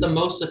this is the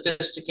most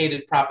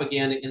sophisticated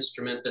propaganda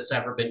instrument that's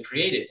ever been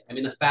created. I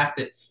mean, the fact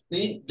that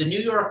the New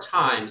York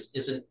Times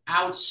is an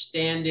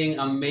outstanding,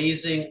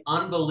 amazing,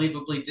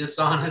 unbelievably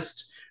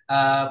dishonest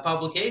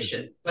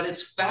publication, but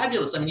it's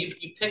fabulous. I mean,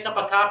 you pick up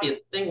a copy,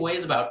 the thing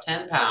weighs about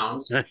 10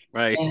 pounds.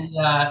 Right.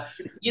 And,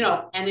 you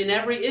know, and in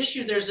every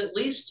issue, there's at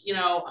least, you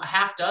know, a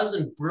half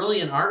dozen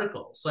brilliant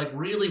articles, like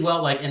really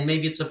well, like, and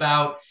maybe it's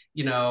about,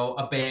 you know,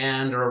 a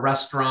band or a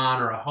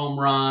restaurant or a home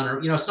run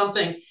or, you know,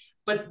 something.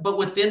 But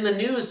within the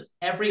news,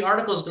 every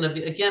article is going to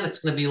be, again, it's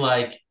going to be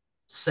like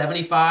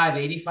 75,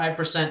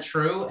 85%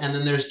 true. And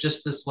then there's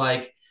just this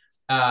like,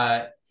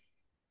 and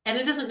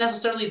it isn't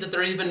necessarily that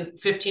they're even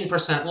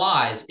 15%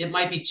 lies. It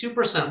might be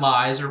 2%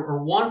 lies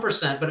or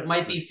 1%, but it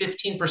might be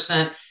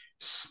 15%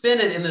 spin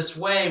it in this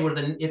way where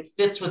then it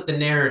fits with the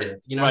narrative,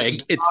 you know? So you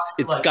Right.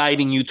 It's like,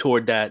 guiding you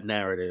toward that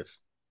narrative.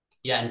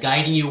 yeah, and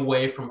guiding you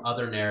away from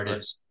other Right.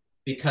 narratives,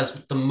 because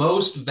the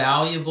most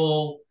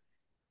valuable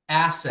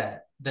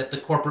asset that the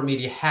corporate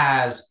media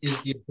has is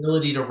the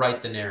ability to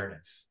write the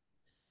narrative.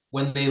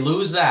 When they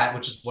lose that,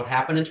 which is what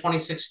happened in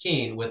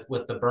 2016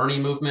 with the Bernie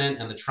movement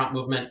and the Trump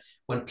movement,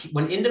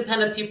 when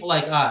independent people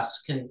like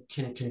us can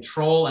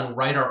control and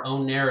write our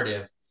own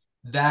narrative,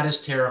 that is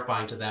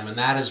terrifying to them, and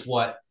that is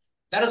what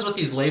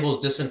these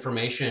labels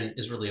disinformation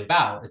is really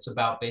about. It's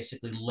about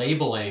basically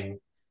labeling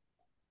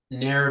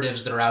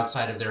narratives that are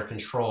outside of their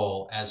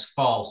control as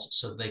false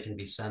so that they can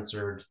be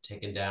censored,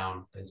 taken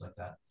down, things like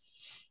that.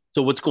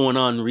 So what's going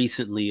on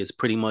recently is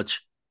pretty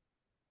much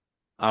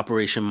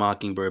Operation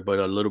Mockingbird, but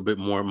a little bit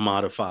more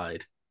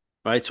modified,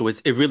 right? So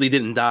it really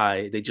didn't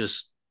die. They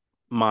just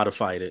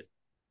modified it.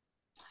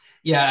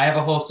 Yeah, I have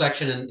a whole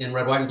section in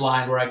Red, White, and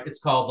Blind where it's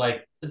called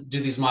like, "Do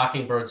these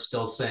mockingbirds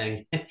still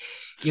sing?"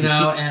 You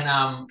know,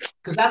 and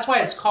because that's why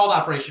it's called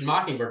Operation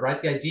Mockingbird,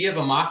 right? The idea of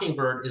a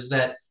mockingbird is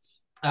that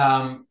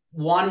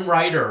one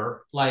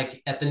writer,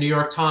 like at the New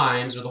York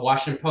Times or the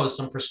Washington Post,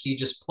 some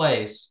prestigious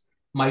place,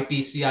 might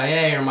be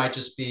CIA or might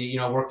just be, you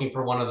know, working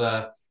for one of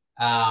the,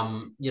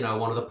 you know,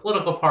 one of the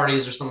political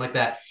parties or something like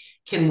that,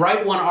 can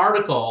write one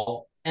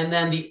article and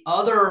then the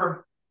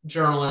other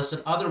journalists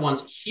and other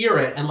ones hear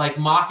it, and like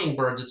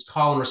mockingbirds, it's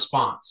call and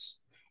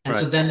response. And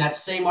so Right. then that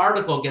same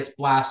article gets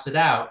blasted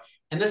out.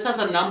 And this has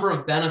a number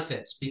of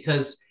benefits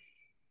because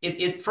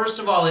it first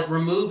of all, it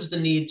removes the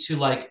need to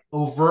like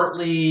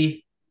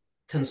overtly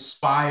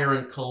conspire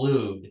and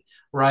collude,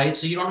 right?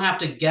 So you don't have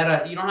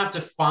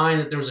to find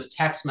that there was a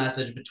text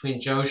message between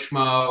Joe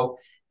Schmo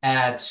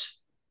at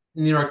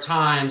New York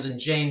Times and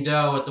Jane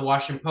Doe at the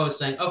Washington Post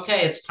saying,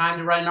 okay, it's time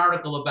to write an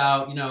article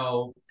about,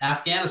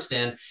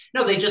 Afghanistan.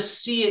 No, they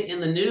just see it in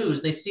the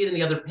news. They see it in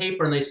the other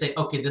paper and they say,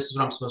 okay, this is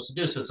what I'm supposed to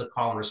do. So it's a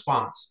call and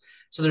response.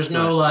 So Right. there's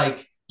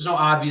no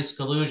obvious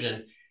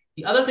collusion.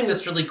 The other thing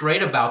that's really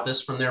great about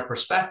this from their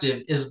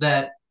perspective is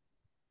that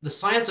the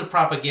science of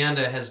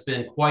propaganda has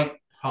been quite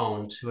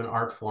honed to an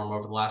art form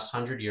over the last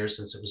 100 years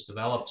since it was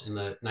developed in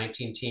the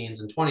 19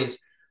 teens and 20s.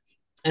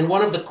 And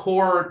one of the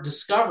core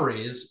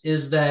discoveries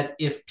is that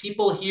if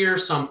people hear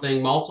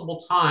something multiple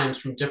times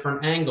from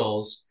different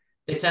angles,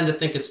 they tend to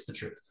think it's the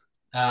truth.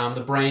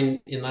 The brain,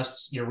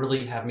 unless you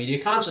really have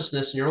media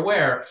consciousness and you're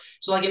aware.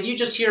 So, like, if you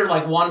just hear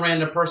like one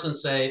random person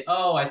say,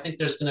 "Oh, I think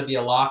there's going to be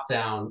a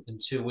lockdown in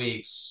 2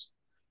 weeks,"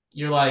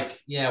 you're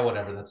like, "Yeah,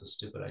 whatever. That's a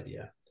stupid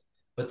idea."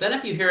 But then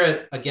if you hear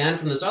it again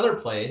from this other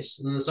place,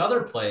 and this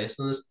other place,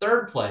 and this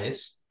third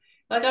place,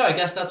 like, oh, I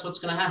guess that's what's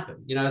going to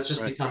happen. It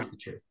just Right. becomes the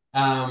truth.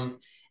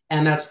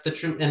 And that's the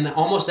truth. And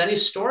almost any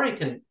story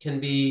can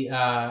be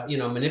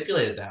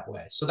manipulated that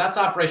way. So that's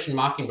Operation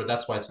Mockingbird.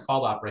 That's why it's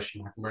called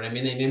Operation Mockingbird. I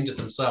mean, they named it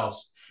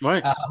themselves.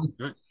 Right. Um,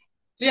 Right.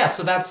 yeah,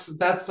 so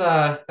that's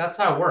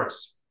how it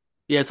works.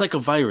 Yeah, it's like a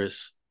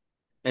virus,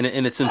 and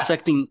it's Yeah.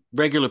 infecting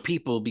regular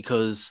people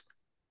because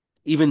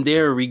even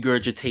they're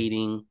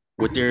regurgitating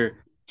what they're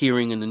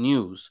hearing in the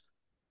news.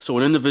 So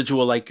an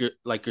individual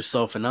like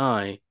yourself and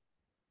I,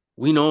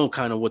 we know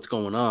kind of what's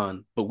going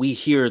on, but we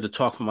hear the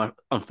talk from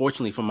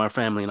unfortunately from our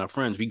family and our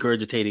friends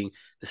regurgitating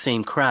the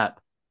same crap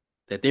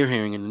that they're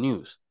hearing in the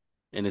news.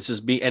 And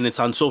it's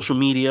on social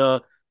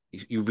media.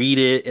 You read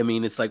it. I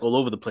mean, it's like all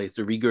over the place.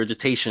 The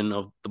regurgitation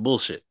of the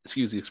bullshit.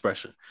 Excuse the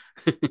expression.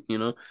 you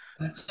know?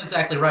 That's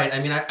exactly right.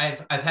 I mean,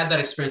 I've had that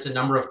experience a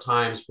number of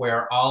times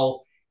where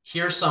I'll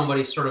hear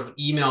somebody sort of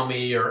email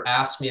me or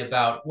ask me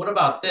about what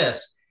about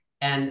this,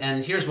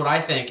 and here's what I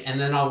think, and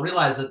then I'll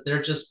realize that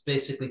they're just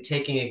basically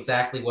taking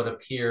exactly what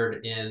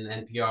appeared in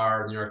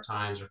NPR, New York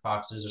Times, or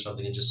Fox News or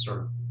something, and just sort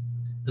of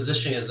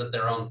positioning it as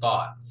their own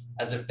thought,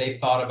 as if they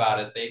thought about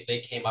it, they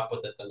came up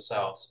with it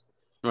themselves.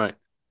 Right.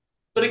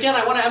 But again,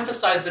 I want to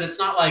emphasize that it's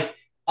not like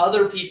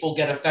other people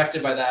get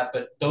affected by that,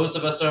 but those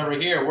of us over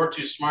here, we're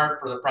too smart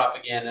for the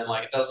propaganda and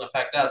like it doesn't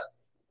affect us.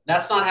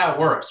 That's not how it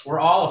works. We're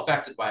all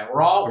affected by it.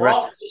 We're all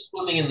Correct.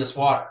 swimming in this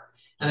water.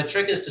 And the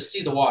trick is to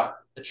see the water.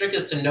 The trick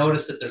is to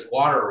notice that there's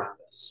water around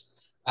us.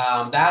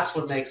 That's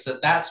what makes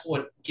it, that's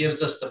what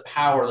gives us the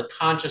power, the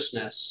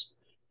consciousness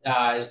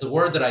is the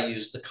word that I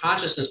use, the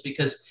consciousness,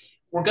 because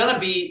we're gonna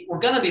be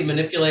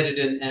manipulated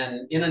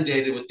and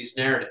inundated with these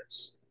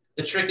narratives.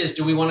 The trick is,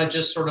 do we want to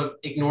just sort of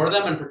ignore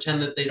them and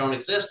pretend that they don't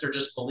exist or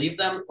just believe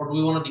them? Or do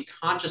we want to be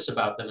conscious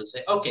about them and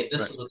say, okay,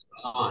 this Right. is what's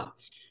going on?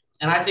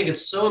 And I think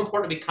it's so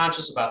important to be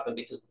conscious about them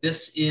because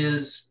this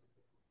is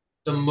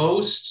the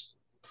most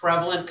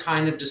prevalent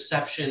kind of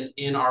deception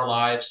in our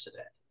lives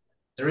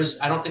today.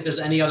 I don't think there's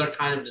any other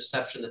kind of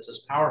deception that's as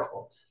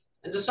powerful.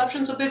 And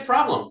deception's a big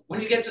problem.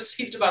 When you get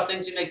deceived about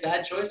things, you make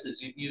bad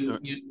choices. You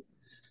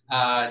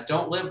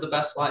don't live the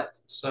best life.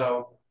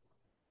 So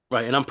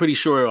Right. And I'm pretty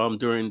sure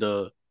during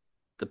the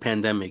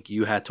pandemic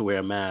you had to wear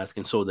a mask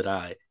and so did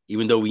I,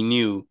 even though we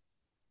knew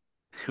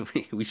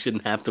we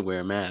shouldn't have to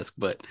wear a mask,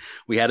 but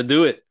we had to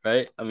do it,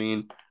 right? I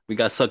mean, we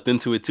got sucked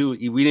into it too.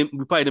 We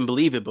probably didn't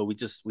believe it, but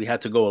we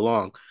had to go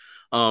along.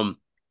 Um,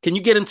 can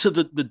you get into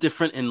the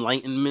different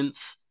enlightenments?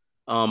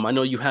 I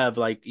know you have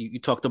like you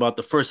talked about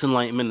the first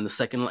enlightenment and the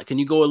second. Can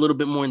you go a little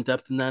bit more in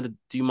depth in that?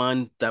 Do you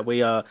mind? That way,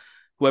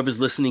 whoever's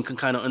listening can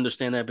kind of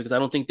understand that because I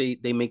don't think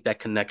they make that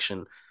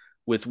connection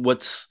with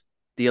what's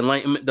the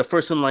enlightenment, the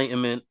first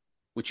enlightenment,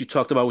 which you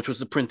talked about, which was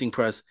the printing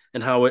press,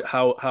 and how it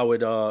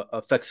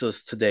affects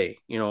us today.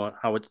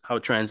 How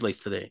it translates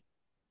today.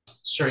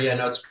 sure, yeah,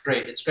 no, it's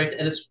great. It's great,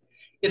 and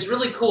it's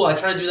really cool. I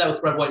try to do that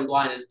with Red, White, and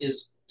Blind.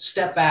 Is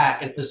step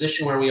back and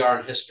position where we are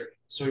in history,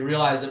 so we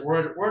realize that we're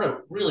at a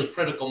really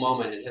critical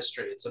moment in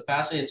history. It's a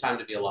fascinating time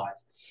to be alive.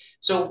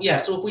 So yeah,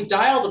 so if we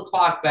dial the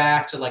clock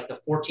back to like the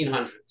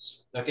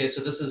 1400s, okay,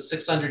 so this is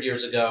 600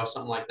 years ago,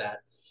 something like that,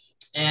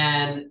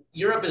 and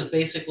Europe is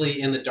basically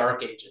in the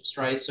Dark Ages,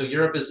 right? So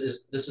Europe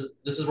is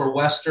where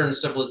Western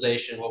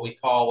civilization, what we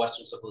call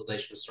Western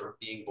civilization, is sort of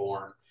being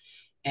born.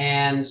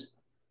 And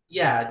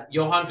yeah,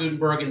 Johann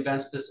Gutenberg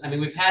invents this. I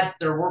mean,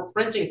 there were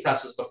printing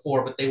presses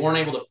before, but they weren't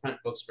able to print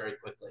books very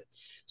quickly.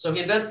 So he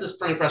invents this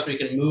printing press where you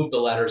can move the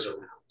letters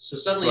around. So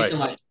suddenly you Right, can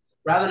like,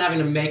 rather than having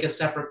to make a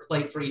separate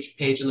plate for each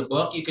page in the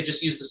book, you could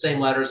just use the same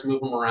letters, move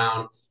them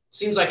around.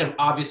 Seems like an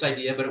obvious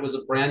idea, but it was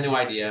a brand new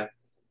idea.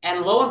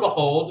 And lo and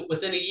behold,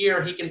 within a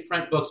year, he can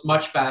print books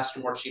much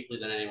faster, more cheaply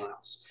than anyone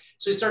else.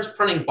 So he starts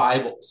printing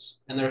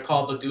Bibles, and they're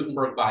called the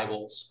Gutenberg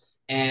Bibles.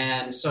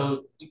 And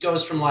so it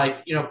goes from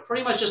like,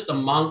 pretty much just the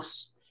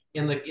monks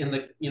in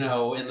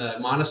the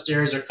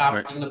monasteries are Right.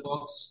 copying the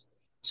books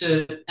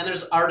to, and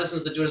there's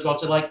artisans that do it as well,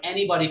 to like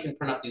anybody can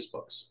print up these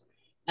books.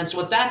 And so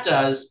what that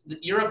does,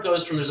 Europe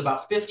goes from there's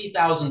about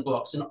 50,000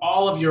 books in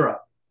all of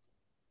Europe,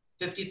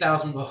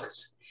 50,000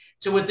 books,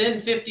 to within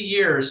 50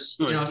 years,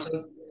 Right.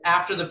 so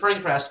after the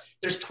printing press,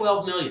 there's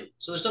 12 million.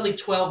 So there's only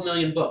 12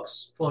 million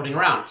books floating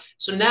around.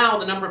 So now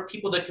the number of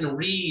people that can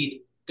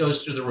read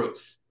goes through the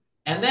roof.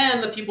 And then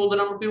the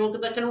number of people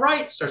that can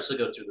write starts to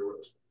go through the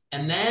roof.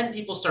 And then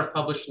people start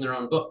publishing their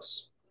own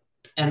books.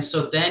 And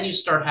so then you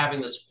start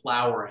having this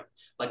flowering,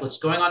 like what's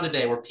going on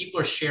today, where people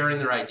are sharing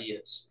their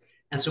ideas.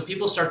 And so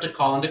people start to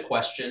call into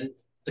question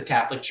the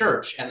Catholic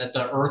Church and that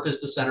the earth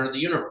is the center of the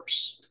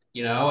universe,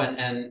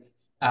 and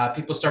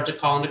people start to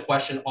call into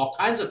question all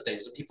kinds of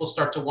things. And people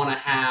start to want to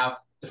have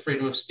the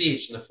freedom of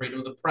speech and the freedom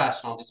of the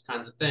press and all these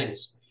kinds of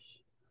things.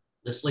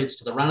 This leads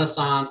to the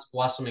Renaissance,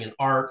 blossoming in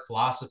art,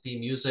 philosophy,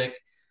 music.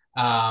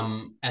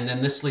 And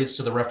then this leads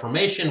to the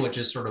Reformation, which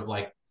is sort of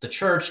like the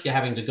church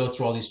having to go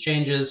through all these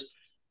changes,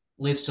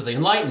 leads to the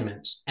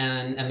Enlightenment.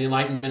 And the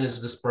Enlightenment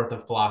is this birth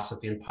of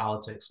philosophy and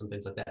politics and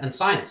things like that, and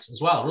science as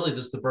well. Really,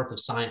 this is the birth of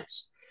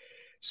science.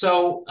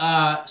 So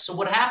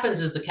what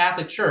happens is the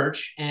Catholic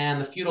Church and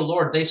the feudal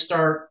lord, they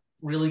start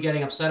really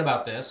getting upset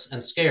about this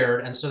and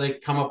scared. And so they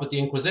come up with the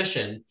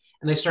Inquisition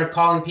and they start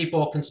calling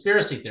people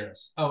conspiracy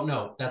theorists. Oh,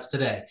 no, that's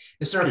today.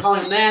 They started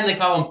calling them then, they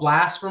call them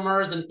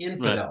blasphemers and Right.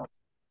 infidels.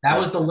 That Right.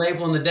 was the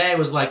label in the day,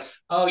 was like,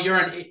 oh,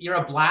 you're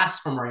a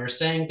blasphemer. You're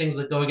saying things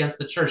that go against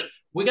the church.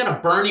 We're going to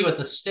burn you at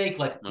the stake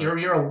like Right.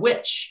 you're a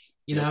witch,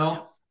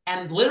 Yep.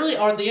 And literally,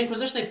 or the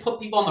Inquisition, they put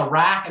people on the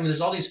rack. I mean,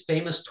 there's all these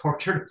famous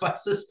torture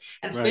devices,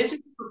 and it's Right.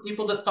 basically for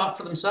people that thought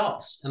for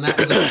themselves. And that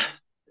was a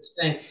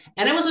thing.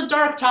 And it was a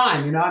dark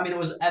time, I mean, it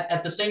was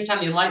at the same time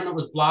the Enlightenment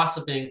was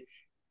blossoming,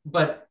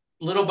 but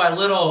little by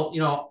little,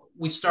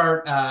 we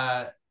start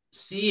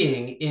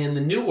seeing in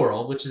the New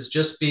World, which is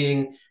just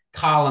being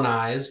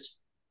colonized,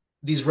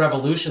 these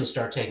revolutions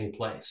start taking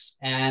place.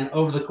 And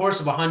over the course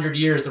of 100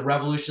 years, the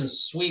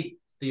revolutions sweep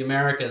the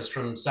Americas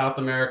from South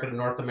America to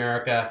North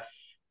America,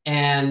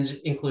 and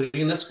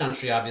including in this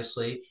country,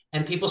 obviously.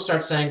 And people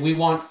start saying, we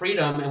want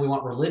freedom and we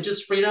want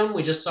religious freedom.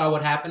 We just saw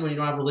what happened when you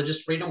don't have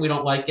religious freedom. We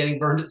don't like getting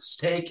burned at the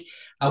stake.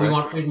 We Right.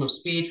 want freedom of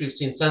speech. We've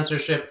seen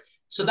censorship.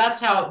 So that's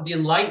how the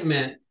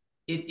Enlightenment,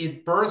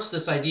 it births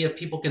this idea of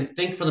people can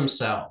think for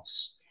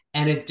themselves.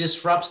 And it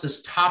disrupts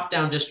this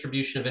top-down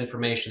distribution of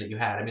information that you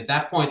had. I mean, at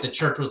that point, the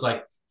church was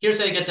like, here's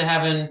how you get to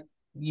heaven.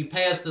 You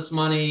pay us this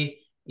money,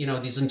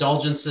 these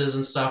indulgences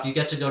and stuff. You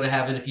get to go to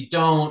heaven. If you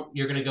don't,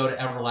 you're going to go to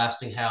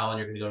everlasting hell and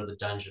you're going to go to the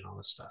dungeon, all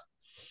this stuff.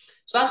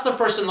 So that's the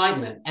first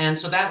Enlightenment. And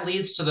so that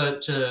leads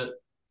to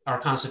our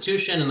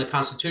Constitution. In the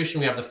Constitution,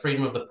 we have the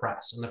freedom of the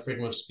press and the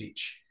freedom of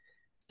speech.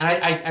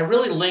 And I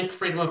really link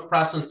freedom of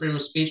press and freedom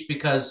of speech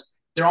because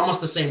they're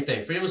almost the same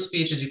thing. Freedom of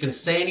speech is you can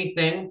say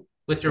anything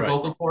with your Right.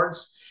 vocal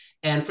cords,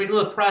 and freedom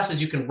of the press is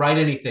you can write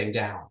anything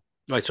down.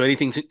 Right. So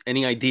anything,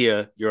 any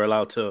idea, you're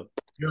allowed to.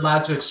 You're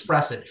allowed to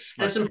express it. And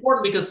Right. it's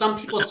important because some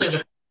people say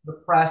that the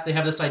press, they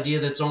have this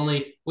idea that it's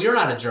only, well, you're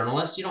not a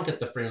journalist. You don't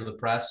get the freedom of the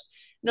press.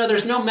 No,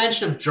 there's no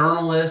mention of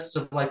journalists,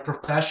 of like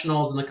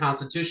professionals in the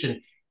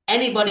Constitution.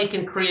 Anybody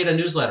can create a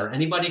newsletter.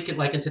 Anybody can,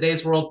 like in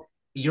today's world,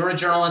 you're a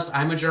journalist,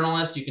 I'm a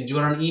journalist. You can do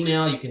it on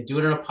email. You can do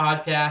it in a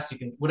podcast. You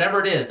can, whatever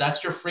it is,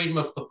 that's your freedom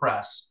of the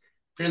press.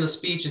 Freedom of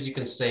speech is you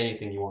can say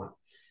anything you want.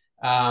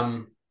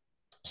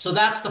 So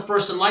that's the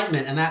first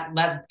Enlightenment, and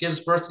that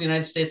gives birth to the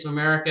United States of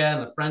America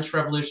and the French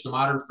Revolution, the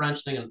modern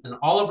French thing, and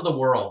all over the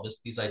world,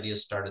 these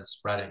ideas started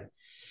spreading.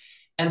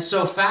 And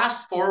so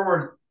fast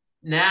forward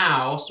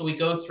now, so we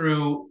go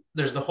through.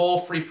 There's the whole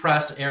free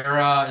press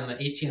era in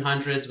the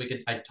 1800s.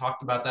 I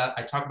talked about that.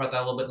 I talk about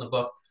that a little bit in the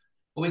book.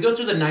 But we go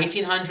through the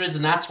 1900s,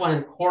 and that's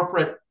when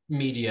corporate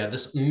media,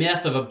 this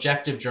myth of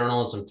objective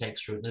journalism,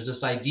 takes root. There's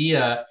this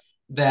idea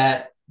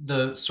that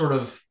the sort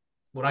of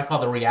what I call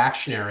the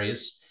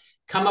reactionaries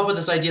come up with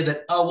this idea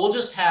that, oh, we'll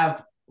just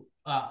have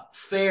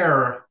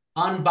fair,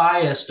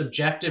 unbiased,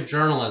 objective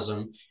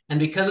journalism. And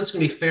because it's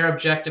going to be fair,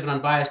 objective, and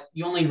unbiased,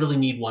 you only really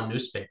need one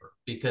newspaper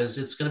because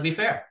it's going to be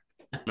fair.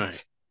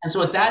 Right. And so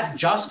what that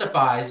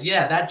justifies,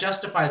 that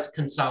justifies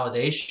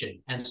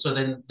consolidation. And so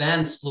then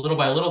little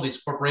by little,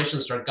 these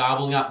corporations start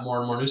gobbling up more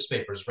and more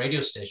newspapers,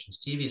 radio stations,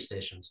 TV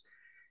stations.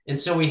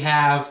 And so we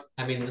have,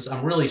 I mean,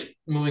 I'm really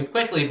moving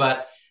quickly,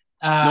 but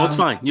No, it's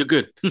fine. You're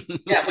good.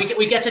 yeah,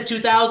 we get to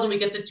 2000, we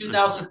get to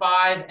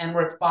 2005, and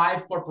we're at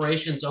 5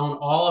 corporations own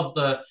all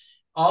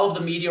of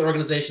the media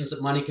organizations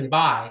that money can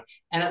buy,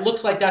 and it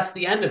looks like that's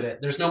the end of it.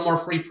 There's no more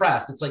free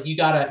press. It's like you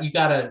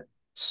gotta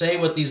say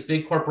what these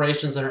big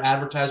corporations that are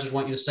advertisers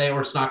want you to say, or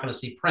it's not going to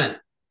see print.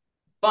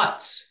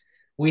 But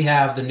we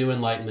have the new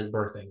Enlightenment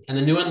birthing, and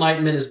the new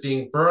Enlightenment is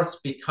being birthed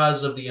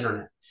because of the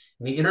internet.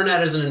 And the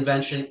internet is an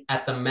invention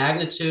at the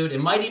magnitude, it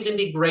might even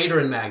be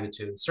greater in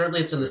magnitude. Certainly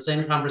it's in the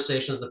same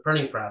conversation as the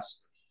printing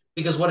press,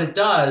 because what it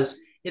does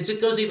is it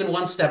goes even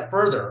one step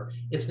further.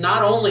 It's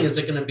not only is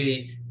it going to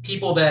be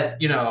people that,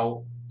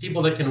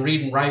 people that can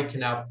read and write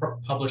can now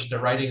publish their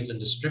writings and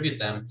distribute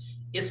them.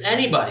 It's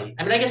anybody.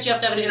 I mean, I guess you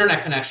have to have an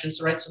internet connection,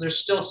 so, right? So there's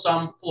still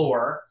some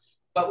floor,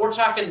 but we're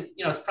talking,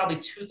 it's probably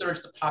 2/3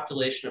 of the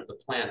population of the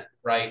planet,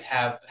 right?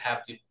 Have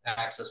the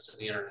access to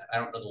the internet. I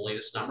don't know the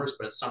latest numbers,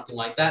 but it's something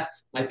like that.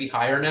 Might be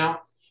higher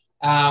now.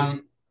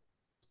 Um,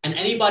 and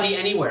anybody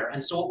anywhere.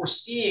 And so what we're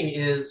seeing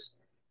is,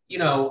 you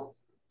know,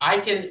 I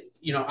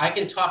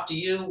can talk to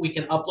you. We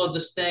can upload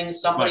this thing.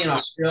 Somebody Right, in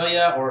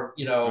Australia or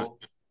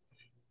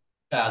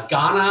right,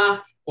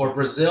 Ghana or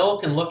Brazil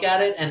can look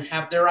at it and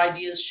have their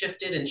ideas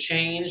shifted and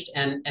changed.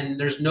 And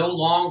there's no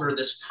longer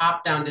this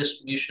top down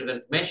distribution of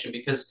information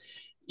because,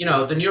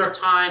 the New York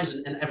Times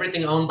and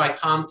everything owned by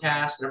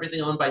Comcast and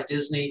everything owned by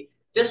Disney,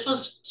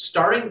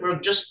 we're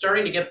just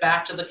starting to get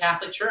back to the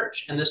Catholic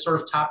Church and this sort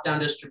of top down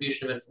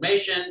distribution of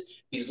information,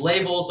 these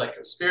labels like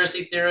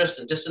conspiracy theorist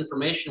and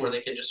disinformation, where they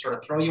can just sort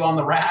of throw you on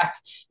the rack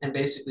and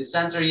basically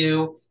censor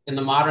you in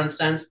the modern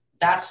sense.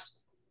 That's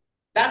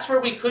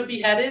where we could be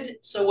headed.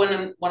 So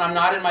when I'm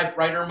not in my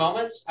brighter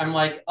moments, I'm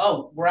like,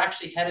 oh, we're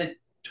actually headed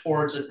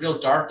towards a real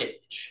dark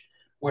age,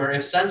 where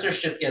if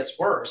censorship gets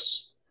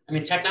worse, I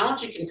mean,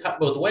 technology can cut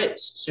both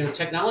ways. So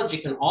technology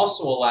can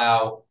also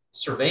allow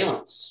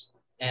surveillance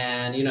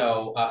and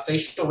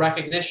facial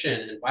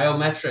recognition and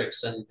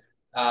biometrics and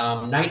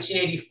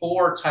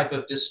 1984 type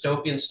of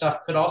dystopian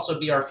stuff could also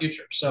be our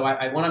future. So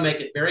I want to make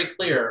it very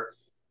clear: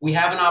 we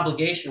have an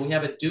obligation, we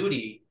have a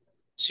duty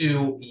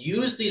to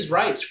use these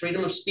rights,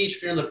 freedom of speech,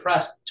 freedom of the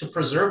press, to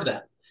preserve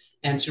them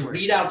and to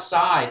read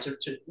outside, to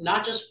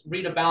not just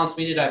read a balanced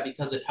media diet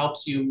because it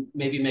helps you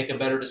maybe make a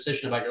better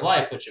decision about your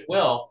life, which it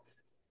will,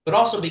 but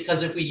also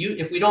because if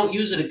we don't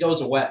use it, it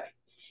goes away.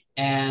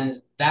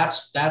 And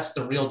that's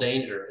the real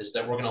danger, is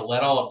that we're going to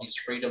let all of these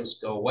freedoms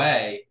go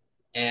away.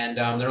 And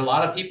there are a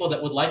lot of people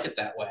that would like it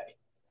that way.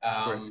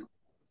 correct.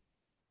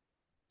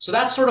 So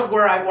that's sort of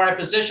where I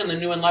position the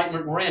new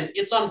enlightenment we're in.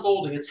 It's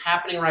unfolding. It's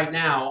happening right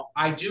now.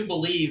 I do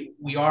believe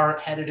we are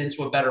headed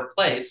into a better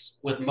place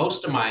with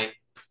most of my,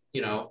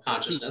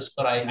 consciousness,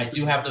 but I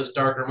do have those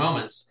darker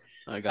moments.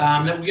 I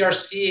got you. That we are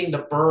seeing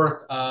the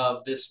birth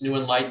of this new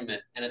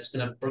enlightenment, and it's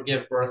going to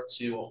give birth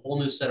to a whole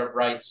new set of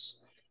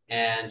rights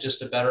and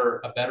just a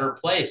better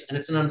place. And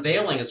it's an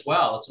unveiling as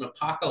well. It's an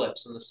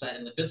apocalypse in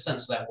the good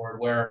sense of that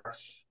word, where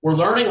we're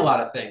learning a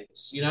lot of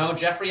things.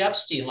 Jeffrey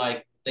Epstein,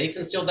 like, they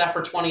concealed that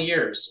for 20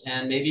 years,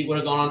 and maybe it would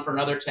have gone on for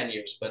another 10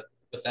 years, but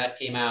that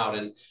came out.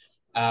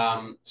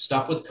 And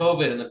stuff with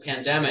COVID and the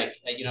pandemic,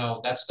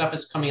 that stuff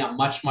is coming out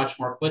much, much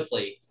more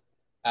quickly.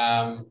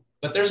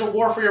 But there's a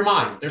war for your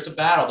mind. There's a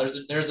battle.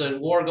 There's a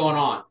war going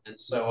on, and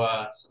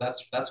so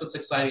that's what's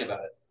exciting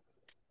about it.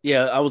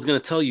 Yeah, I was gonna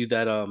tell you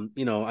that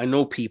I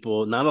know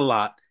people, not a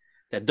lot,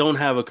 that don't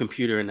have a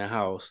computer in the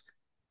house,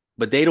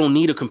 but they don't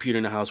need a computer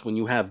in the house when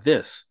you have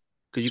this,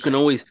 because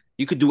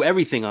you could do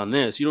everything on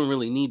this. You don't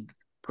really need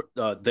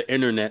the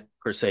internet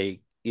per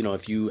se.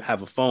 If you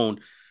have a phone,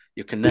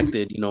 you're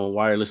connected,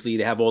 wirelessly.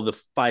 They have all the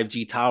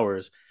 5G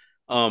towers.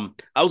 I was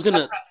That's gonna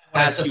right.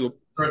 When I ask said you.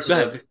 two-thirds Go of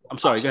ahead. the I'm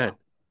sorry. Go population, ahead.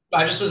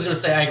 I just was going to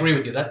say I agree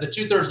with you that the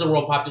 2/3 of the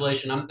world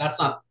population, that's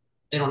not,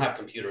 they don't have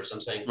computers. I'm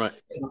saying Right.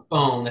 they have a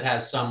phone that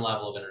has some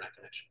level of internet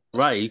connection. That's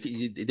right.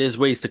 Right. There's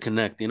ways to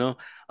connect. I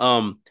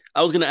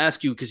was going to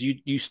ask you because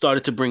you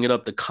started to bring it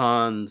up, the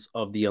cons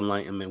of the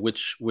Enlightenment,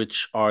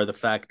 which are the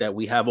fact that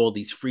we have all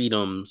these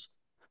freedoms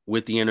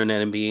with the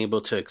internet and being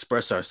able to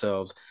express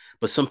ourselves,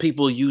 but some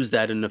people use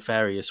that in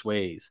nefarious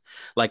ways.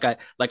 Like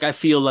I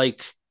feel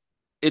like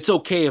it's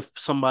okay if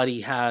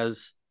somebody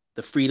has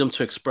the freedom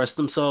to express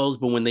themselves,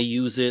 but when they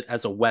use it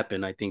as a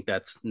weapon, I think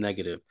that's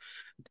negative.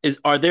 Is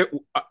are there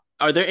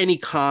any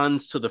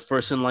cons to the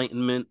first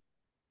Enlightenment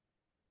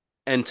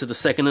and to the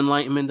second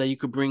Enlightenment that you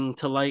could bring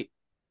to light?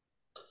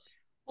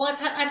 Well,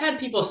 I've had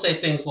people say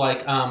things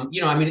like, I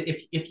mean,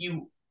 if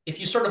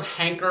you sort of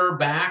hanker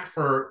back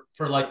for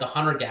like the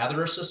hunter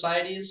gatherer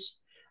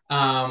societies,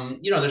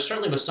 there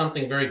certainly was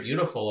something very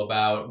beautiful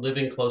about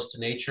living close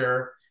to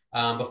nature.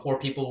 Before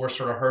people were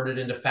sort of herded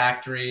into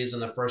factories in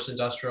the first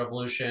industrial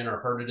revolution, or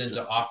herded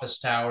into office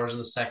towers in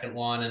the second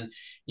one, and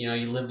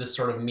you live this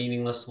sort of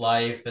meaningless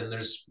life. And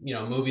there's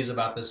movies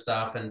about this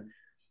stuff, and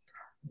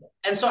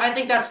so I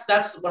think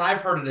that's when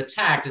I've heard it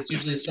attacked. It's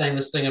usually saying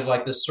this thing of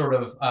like this sort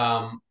of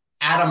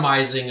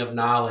atomizing of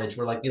knowledge,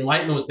 where like the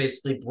Enlightenment was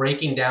basically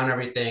breaking down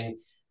everything,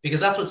 because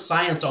that's what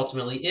science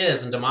ultimately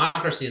is, and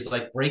democracy is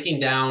like breaking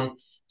down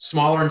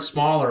smaller and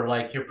smaller,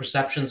 like your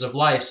perceptions of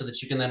life, so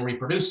that you can then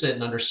reproduce it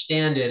and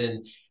understand it.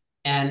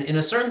 And in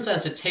a certain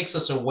sense, it takes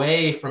us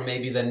away from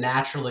maybe the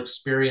natural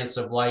experience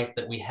of life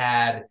that we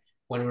had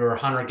when we were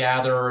hunter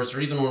gatherers, or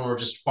even when we were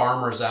just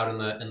farmers out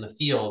in the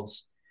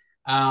fields.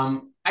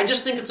 I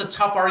just think it's a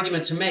tough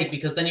argument to make,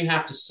 because then you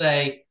have to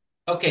say,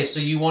 okay, so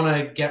you want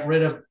to get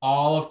rid of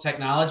all of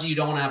technology. You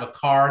don't want to have a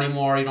car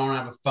anymore. You don't want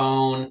to have a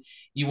phone.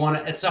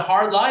 It's a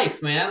hard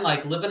life, man.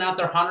 Like living out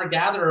there hunter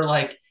gatherer,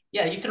 like,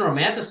 yeah, you can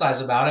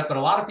romanticize about it, but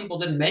a lot of people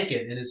didn't make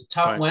it. And it's a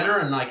tough Right. winter,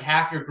 and like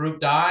half your group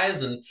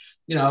dies. And,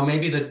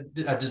 maybe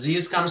a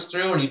disease comes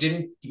through and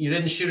you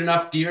didn't shoot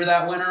enough deer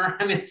that winter.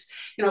 I mean,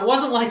 it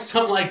wasn't like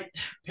some like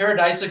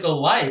paradisical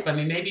life. I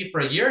mean, maybe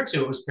for a year or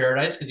two it was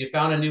paradise because you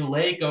found a new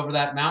lake over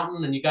that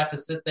mountain and you got to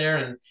sit there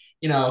and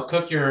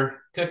cook your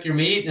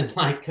meat and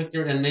like cook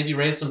your and maybe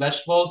raise some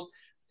vegetables.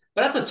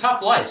 But that's a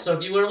tough life. So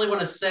if you really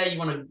want to say you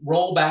want to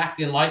roll back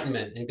the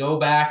Enlightenment and go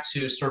back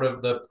to sort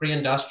of the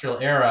pre-industrial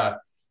era,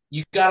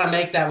 you got to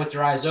make that with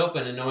your eyes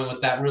open and knowing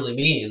what that really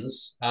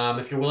means.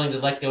 If you're willing to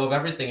let go of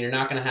everything, you're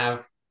not going to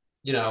have,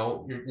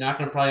 you're not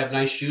going to probably have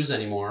nice shoes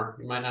anymore.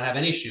 You might not have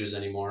any shoes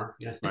anymore.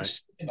 Right.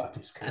 Just think about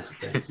these kinds of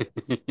things.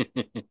 All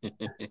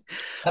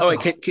That's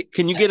right, all.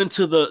 can you get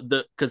into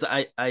the because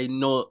I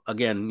know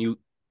again you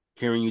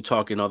hearing you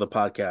talk in other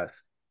podcasts,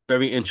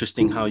 very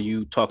interesting how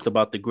you talked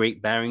about the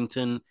Great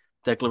Barrington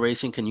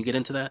Declaration. Can you get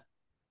into that?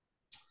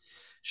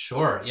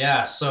 Sure.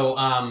 Yeah. So,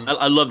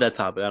 I love that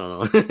topic. I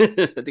don't know.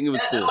 I think it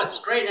was yeah, no, cool.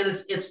 it's great, and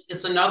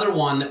it's another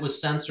one that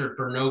was censored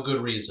for no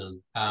good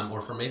reason,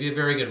 or for maybe a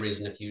very good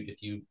reason if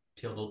you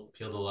peel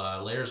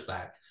the layers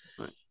back.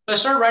 Right. I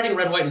started writing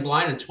Red, White, and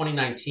Blind in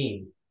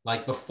 2019,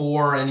 like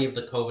before any of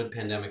the COVID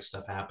pandemic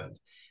stuff happened.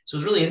 So it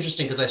was really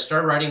interesting because I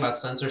started writing about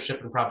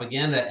censorship and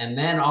propaganda, and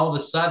then all of a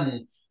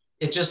sudden,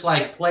 it just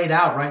like played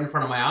out right in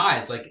front of my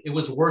eyes. Like it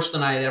was worse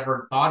than I had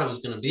ever thought it was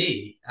going to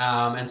be.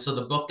 And so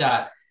the book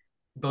got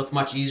both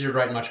much easier to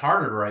write and much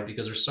harder to write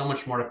because there's so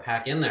much more to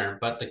pack in there.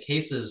 But the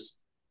cases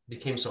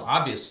became so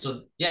obvious.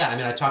 So yeah, I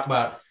mean, I talk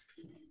about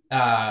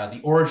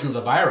the origin of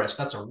the virus.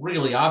 That's a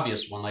really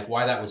obvious one, like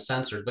why that was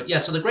censored. But yeah,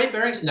 so the Great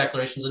Barrington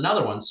Declaration is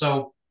another one.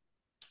 So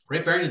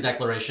Great Barrington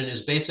Declaration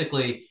is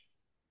basically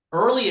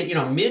early,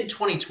 mid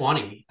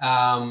 2020.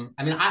 I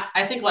mean,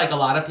 I think like a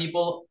lot of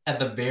people at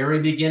the very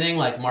beginning,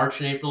 like March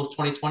and April of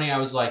 2020, I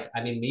was like,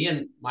 I mean, me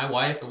and my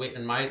wife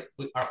and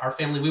our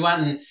family, we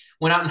went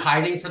out in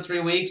hiding for 3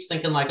 weeks,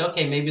 thinking like,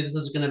 okay, maybe this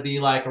is going to be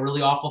like a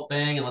really awful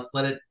thing, and let's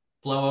let it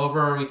blow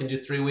over. We can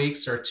do 3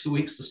 weeks or 2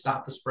 weeks to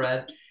stop the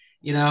spread,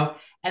 you know.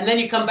 And then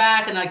you come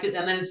back, and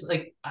then it's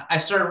like I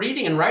started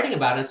reading and writing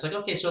about it. It's like,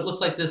 okay, so it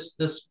looks like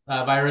this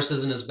virus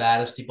isn't as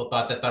bad as people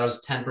thought. They thought it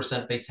was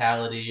 10%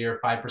 fatality or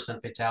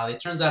 5% fatality. It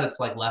turns out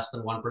it's like less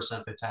than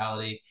 1%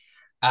 fatality.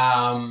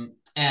 And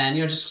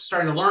just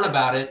starting to learn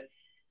about it,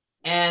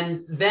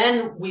 and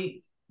then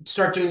we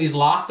start doing these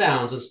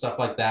lockdowns and stuff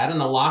like that. And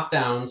the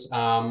lockdowns,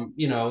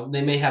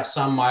 they may have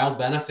some mild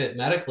benefit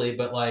medically,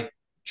 but like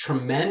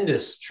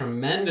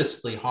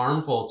tremendously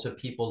harmful to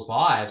people's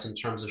lives in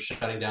terms of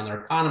shutting down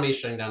their economy,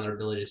 shutting down their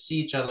ability to see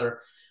each other,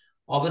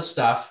 all this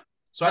stuff.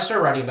 So I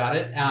started writing about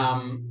it,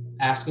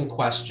 asking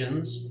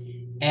questions.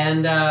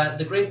 And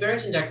the Great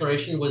Barrington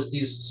Declaration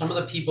was some of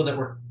the people that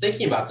were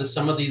thinking about this.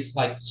 Some of these,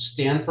 like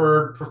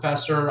Stanford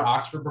professor,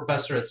 Oxford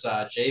professor, it's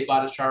Jay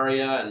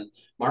Bhattacharya and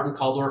Martin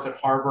Kulldorff at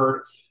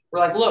Harvard. We're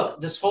like, look,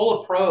 this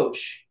whole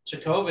approach to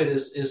COVID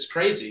is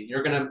crazy.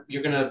 You're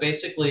gonna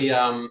basically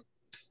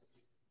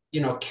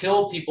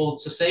kill people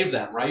to save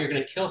them, right? You're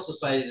going to kill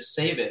society to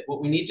save it.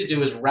 What we need to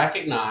do is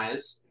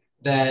recognize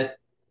that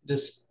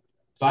this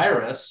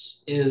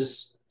virus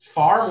is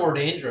far more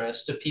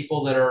dangerous to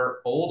people that are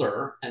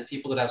older and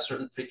people that have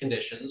certain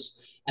preconditions,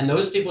 and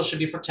those people should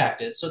be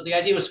protected. So the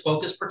idea was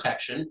focused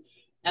protection,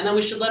 and then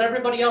we should let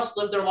everybody else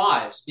live their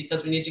lives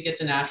because we need to get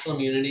to national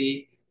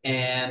immunity,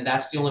 and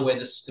that's the only way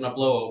this is going to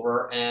blow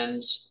over.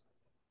 And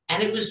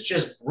it was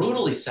just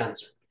brutally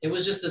censored. It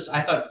was just this,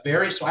 I thought,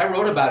 so I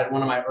wrote about it in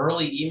one of my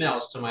early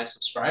emails to my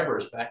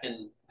subscribers back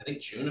in, I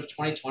think, June of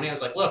 2020. I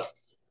was like, look,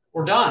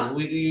 we're done.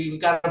 We've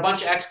got a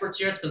bunch of experts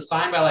here. It's been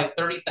signed by like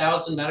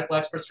 30,000 medical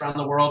experts around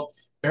the world.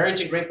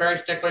 Great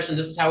Barrington Declaration.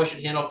 This is how we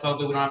should handle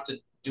COVID. We don't have to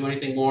do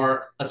anything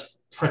more. Let's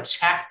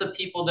protect the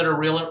people that are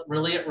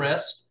really at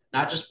risk,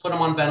 not just put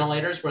them on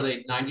ventilators where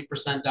they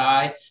 90%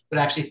 die, but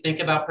actually think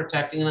about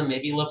protecting them.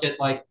 Maybe look at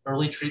like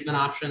early treatment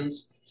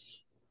options.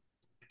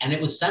 And it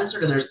was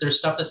censored. And there's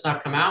stuff that's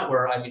not come out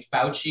where, I mean,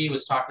 Fauci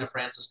was talking to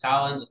Francis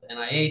Collins at the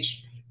NIH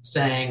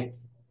saying,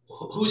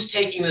 who's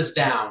taking this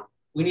down?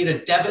 We need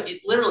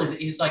literally,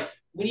 he's like,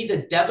 we need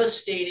a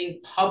devastating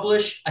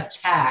published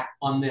attack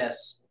on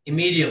this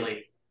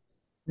immediately.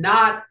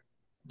 Not,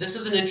 this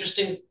is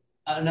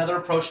another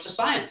approach to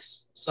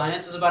science.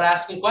 Science is about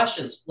asking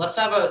questions. Let's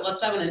have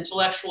an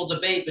intellectual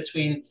debate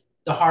between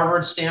the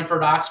Harvard,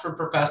 Stanford, Oxford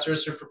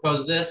professors who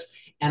propose this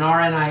and our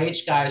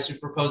NIH guys who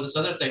propose this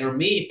other thing, or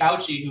me,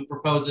 Fauci, who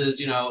proposes,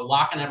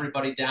 locking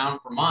everybody down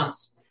for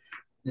months.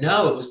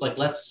 No, it was like,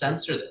 let's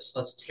censor this.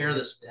 Let's tear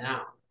this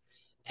down.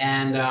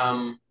 And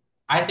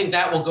I think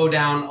that will go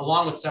down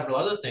along with several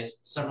other things,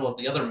 several of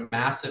the other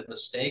massive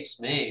mistakes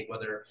made,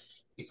 whether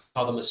you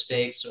call them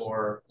mistakes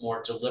or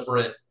more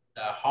deliberate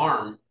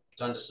harm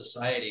done to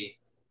society.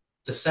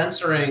 The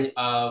censoring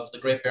of the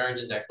Great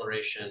Barrington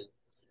Declaration.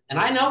 And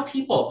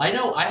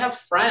I have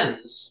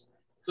friends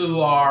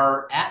who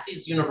are at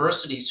these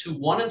universities who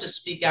wanted to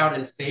speak out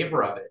in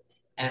favor of it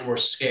and were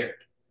scared.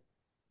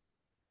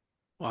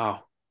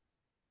 Wow.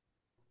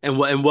 And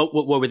what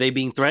were they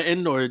being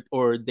threatened,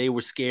 or they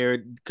were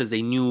scared because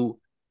they knew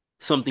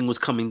something was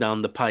coming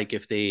down the pike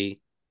if they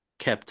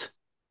kept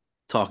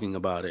talking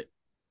about it?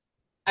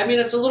 I mean,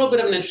 it's a little bit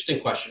of an interesting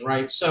question,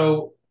 right?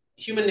 So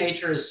human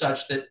nature is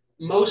such that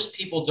most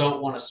people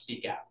don't want to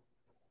speak out.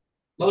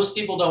 Most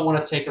people don't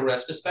want to take a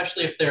risk,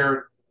 especially if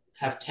they're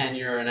have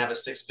tenure and have a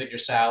six-figure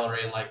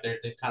salary and like they've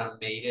kind of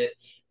made it.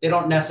 They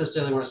don't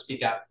necessarily want to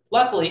speak out.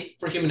 Luckily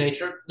for human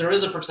nature, there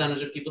is a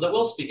percentage of people that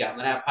will speak out and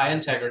that have high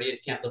integrity and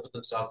can't live with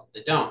themselves if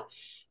they don't.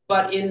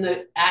 But in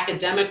the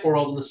academic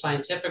world, in the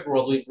scientific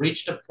world, we've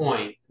reached a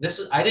point. This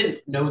is I didn't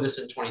know this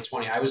in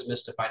 2020. I was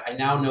mystified. I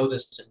now know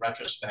this in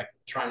retrospect,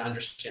 trying to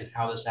understand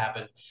how this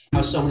happened,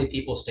 how so many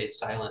people stayed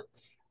silent.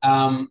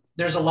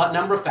 There's a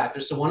number of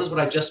factors. So one is what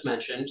I just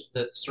mentioned,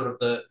 that sort of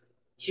the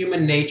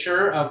human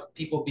nature of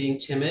people being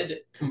timid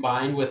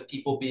combined with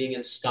people being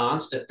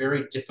ensconced at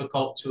very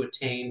difficult to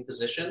attain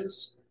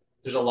positions.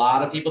 There's a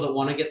lot of people that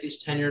want to get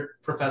these tenured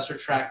professor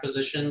track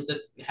positions that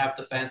have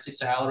the fancy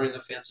salary and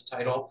the fancy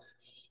title.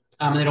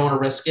 And they don't want to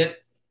risk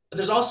it. But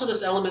there's also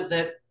this element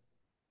that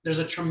there's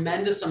a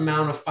tremendous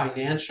amount of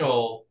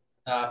financial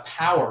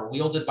power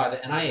wielded by the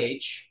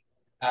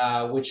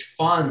NIH, which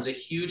funds a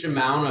huge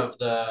amount of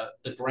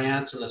the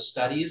grants and the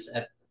studies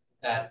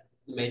at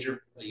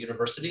major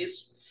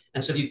universities.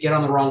 And so if you get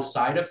on the wrong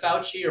side of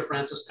Fauci or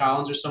Francis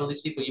Collins or some of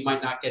these people, you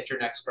might not get your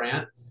next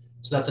grant.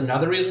 So that's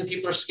another reason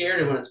people are scared.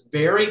 And when it's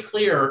very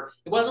clear,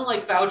 it wasn't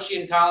like Fauci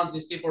and Collins,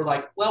 these people were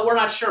like, well, we're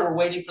not sure. We're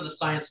waiting for the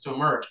science to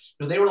emerge.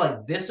 No, they were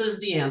like, this is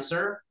the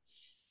answer.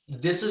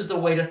 This is the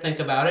way to think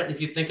about it. And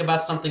if you think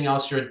about something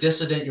else, you're a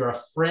dissident, you're a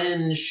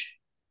fringe.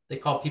 They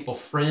call people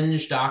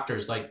fringe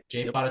doctors, like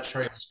Jay Yep.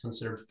 Bhattacharya was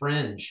considered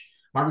fringe.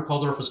 Martin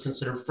Kulldorff was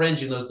considered fringe,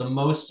 even though he was the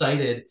most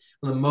cited,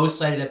 one of the most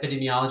cited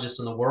epidemiologists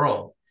in the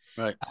world.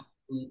 Right.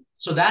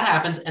 So that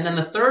happens. And then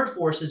the third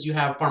force is you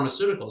have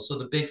pharmaceuticals. So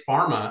the big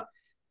pharma,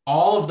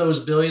 all of those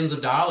billions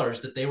of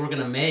dollars that they were going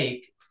to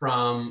make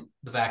from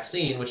the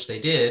vaccine, which they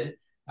did,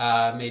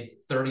 made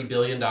 $30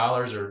 billion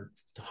dollars or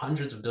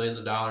hundreds of billions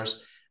of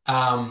dollars.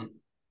 Um,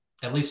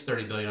 at least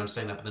 30 billion. I'm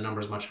saying that, but the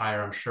number is much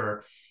higher, I'm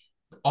sure.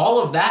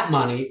 All of that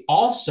money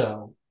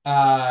also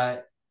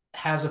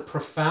has a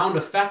profound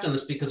effect on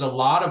this because a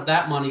lot of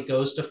that money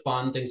goes to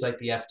fund things like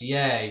the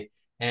FDA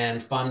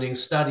and funding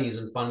studies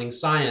and funding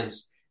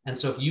science. And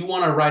so if you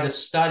want to write a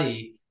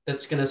study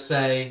that's going to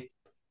say,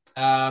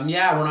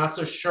 yeah, we're not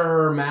so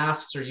sure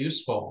masks are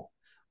useful,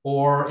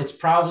 or it's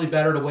probably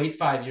better to wait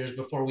 5 years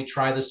before we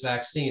try this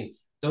vaccine,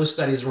 those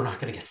studies were not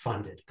going to get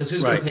funded because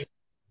who's going to Right. pay?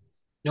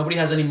 Nobody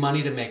has any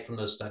money to make from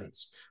those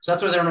studies. So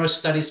that's why there are no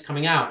studies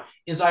coming out.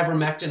 Is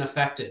ivermectin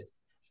effective?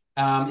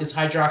 Is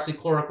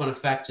hydroxychloroquine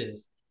effective?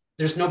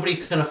 There's nobody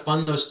going to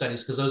fund those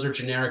studies because those are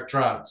generic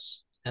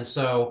drugs. And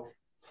so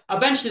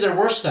eventually there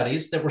were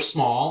studies that were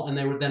small and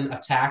they were then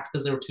attacked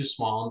because they were too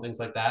small and things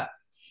like that.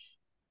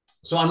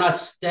 So I'm not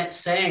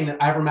saying that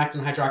ivermectin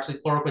and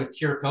hydroxychloroquine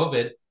cure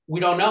COVID. We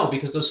don't know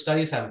because those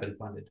studies haven't been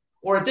funded.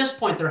 Or at this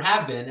point, there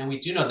have been, and we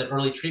do know that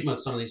early treatment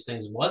of some of these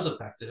things was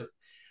effective.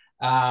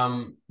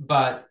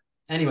 But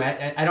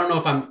anyway, I don't know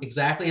if I'm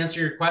exactly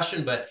answering your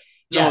question, but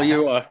No, yeah,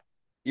 you are.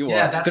 You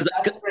yeah, are. that's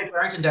the Great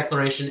Barrington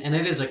Declaration, and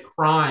it is a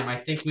crime. I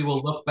think we will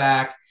look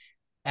back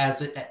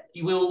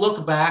we will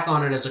look back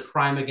on it as a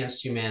crime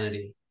against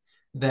humanity.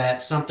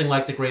 That something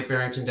like the Great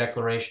Barrington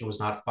Declaration was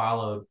not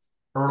followed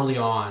early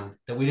on.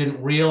 That we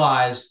didn't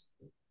realize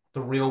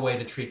the real way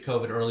to treat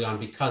COVID early on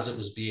because it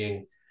was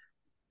being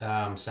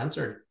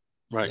censored.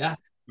 Right. Yeah,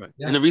 Right.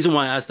 And yeah. the reason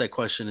why I asked that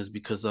question is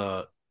because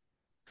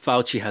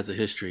Fauci has a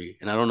history.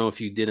 And I don't know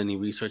if you did any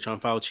research on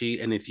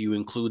Fauci and if you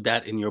include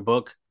that in your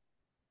book,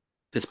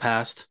 his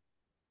past.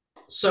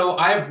 So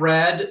I've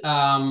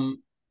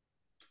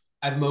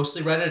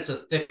mostly read it. It's a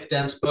thick,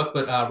 dense book,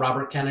 but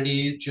Robert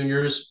Kennedy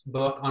Jr.'s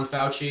book on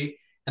Fauci.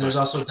 And there's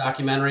Right. also a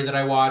documentary that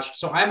I watched.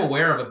 So I'm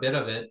aware of a bit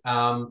of it.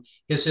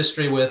 His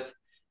history with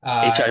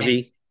and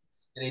HIV.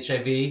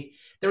 HIV.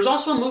 There was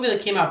also a movie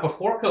that came out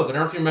before COVID. I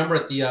don't know if you remember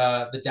it,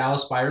 the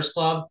Dallas Buyers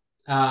Club,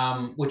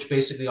 which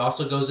basically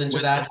also goes into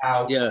With, that,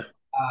 how yeah.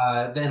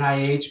 the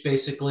NIH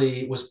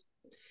basically was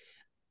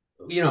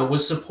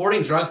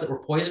supporting drugs that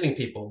were poisoning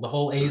people. The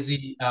whole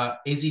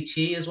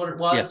AZT is what it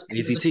Yeah. was. And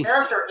there was a AZT.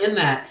 character in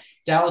that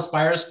Dallas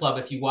Buyers Club,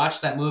 if you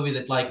watch that movie,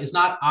 that like is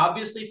not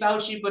obviously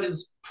Fauci, but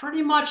is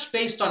pretty much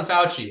based on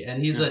Fauci,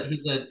 and he's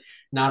Yeah. a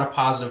not a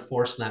positive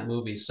force in that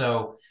movie.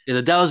 So Yeah.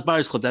 The Dallas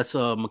Buyers Club. That's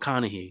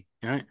McConaughey.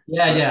 Right.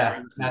 yeah, Right.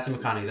 yeah, Matthew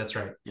McConaughey, that's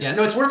right. Yeah. Yeah,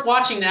 no, it's worth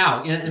watching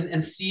now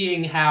and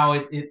seeing how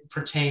it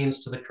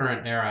pertains to the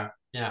current era.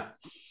 Yeah.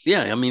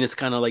 Yeah. I mean, it's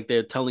kind of like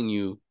they're telling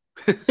you,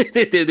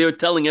 they were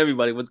telling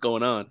everybody what's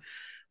going on.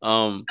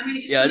 I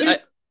mean, Yeah. so here's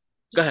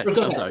Go ahead. go I'm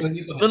ahead. sorry.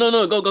 You go No, ahead. no,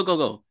 no. Go, go, go,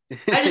 go.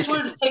 I just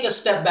wanted to take a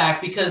step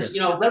back because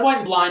Yes. Red, White,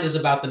 and Blind is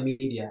about the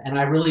media, and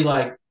I really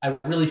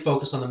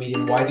focus on the media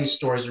and why these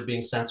stories are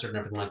being censored and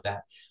everything like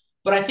that.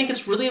 But I think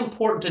it's really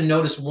important to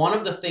notice one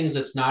of the things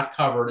that's not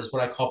covered is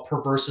what I call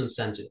perverse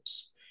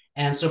incentives.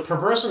 And so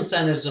perverse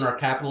incentives in our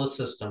capitalist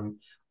system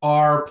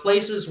are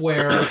places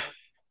where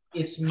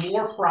it's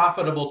more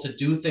profitable to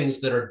do things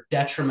that are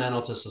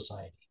detrimental to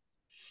society.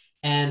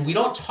 And we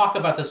don't talk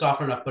about this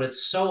often enough, but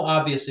it's so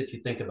obvious if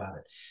you think about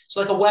it.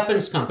 So, like a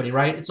weapons company,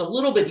 right? It's a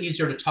little bit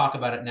easier to talk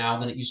about it now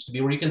than it used to be,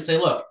 where you can say,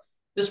 look,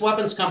 This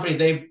weapons company,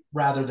 they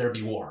rather there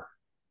be war.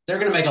 They're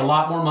going to make a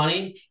lot more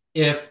money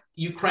if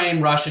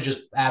Ukraine, Russia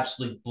just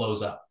absolutely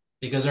blows up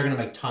because they're going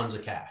to make tons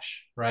of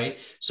cash, right?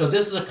 So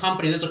this is a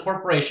company, this is a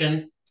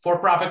corporation,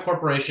 for-profit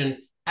corporation,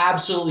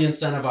 absolutely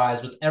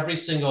incentivized with every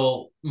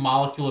single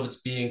molecule of its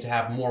being to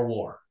have more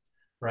war,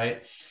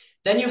 right?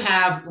 Then you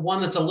have the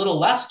one that's a little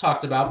less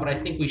talked about, but I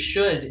think we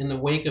should in the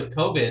wake of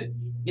COVID,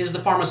 is the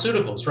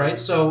pharmaceuticals, right?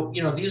 So,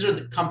 these are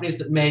the companies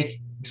that make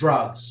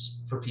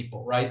drugs for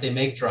people, right? They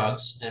make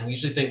drugs, and we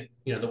usually think,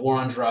 the war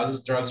on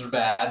drugs are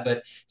bad,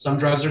 but some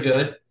drugs are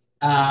good.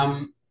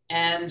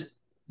 And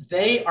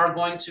they are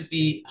going to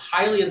be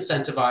highly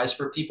incentivized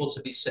for people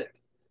to be sick.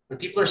 When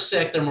people are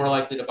sick, they're more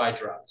likely to buy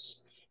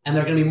drugs. And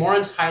they're going to be more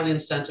highly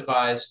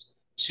incentivized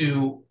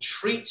to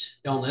treat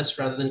illness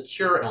rather than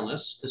cure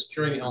illness, because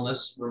curing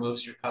illness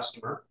removes your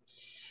customer.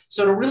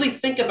 So to really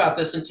think about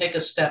this and take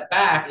a step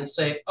back and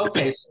say,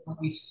 okay, so when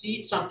we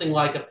see something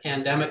like a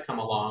pandemic come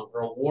along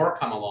or a war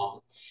come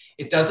along,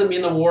 it doesn't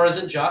mean the war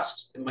isn't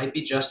just. It might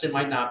be just, it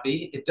might not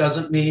be. It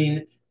doesn't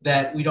mean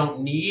that we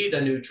don't need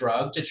a new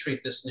drug to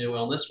treat this new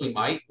illness. We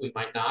might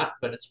not,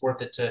 but it's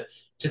worth it to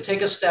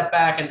take a step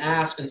back and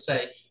ask and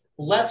say,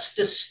 let's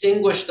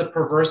distinguish the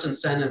perverse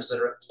incentives that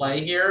are at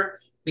play here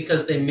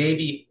because they may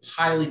be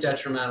highly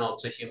detrimental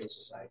to human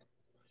society.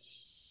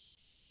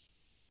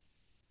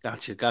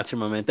 Gotcha,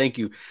 my man. Thank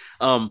you.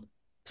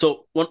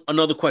 So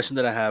another question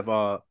that I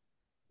have,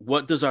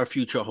 what does our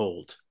future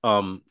hold?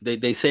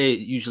 They say it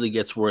usually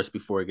gets worse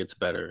before it gets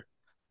better.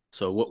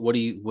 So what do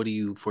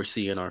you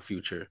foresee in our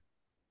future?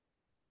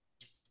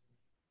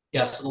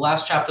 Yeah, so the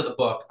last chapter of the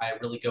book, I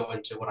really go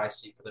into what I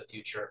see for the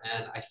future.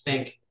 And I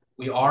think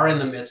we are in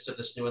the midst of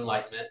this new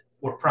enlightenment.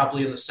 We're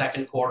probably in the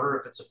second quarter,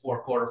 if it's a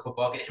four-quarter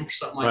football game or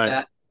something like Right.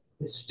 that.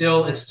 It's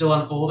still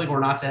unfolding.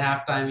 We're not to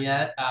halftime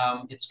yet.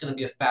 It's going to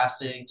be a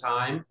fascinating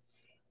time.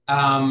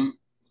 Um,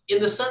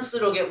 in the sense that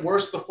it'll get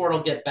worse before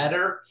it'll get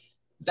better,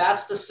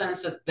 that's the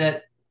sense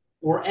that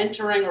we're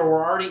entering or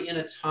we're already in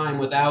a time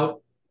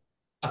without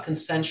a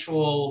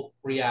consensual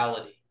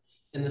reality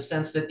in the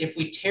sense that if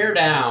we tear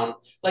down,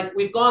 like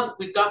we've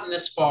gotten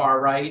this far,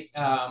 right?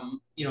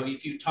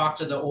 If you talk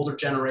to the older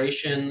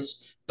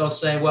generations, they'll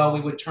say, well,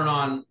 we would turn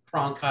on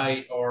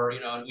Cronkite or,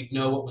 and we'd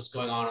know what was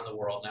going on in the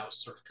world. And that was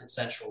sort of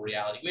consensual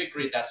reality. We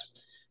agreed that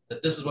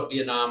this is what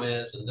Vietnam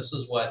is. And this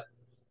is what,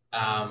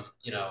 um,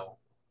 you know,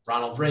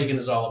 Ronald Reagan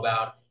is all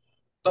about.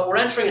 But we're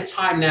entering a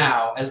time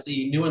now as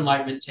the new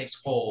enlightenment takes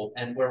hold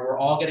and where we're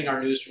all getting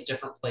our news from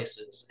different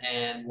places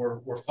and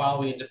we're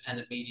following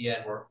independent media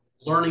and we're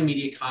learning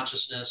media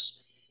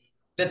consciousness,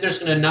 that there's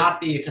going to not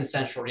be a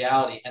consensual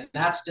reality. And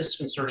that's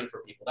disconcerting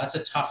for people. That's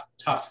a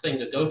tough thing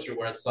to go through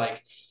where it's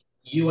like,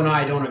 you and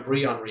I don't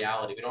agree on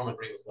reality. We don't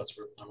agree with what's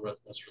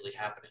really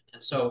happening.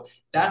 And so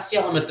that's the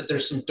element that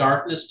there's some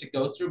darkness to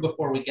go through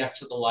before we get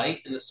to the light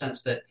in the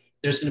sense that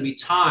there's going to be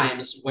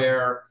times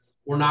where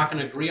we're not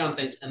going to agree on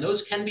things. And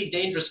those can be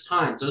dangerous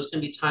times. Those can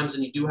be times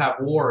when you do have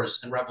wars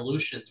and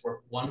revolutions where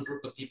one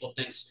group of people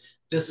thinks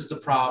this is the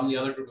problem, the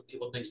other group of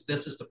people thinks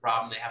this is the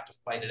problem. They have to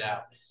fight it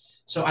out.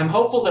 So I'm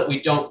hopeful that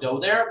we don't go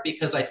there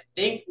because I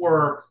think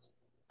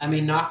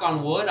knock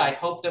on wood, I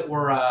hope that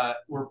we're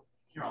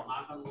here, I'll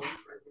knock on wood.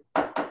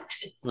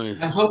 Right.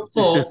 I'm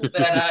hopeful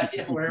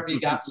that wherever you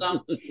got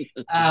some,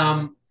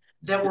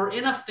 that we're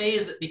in a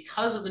phase that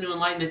because of the new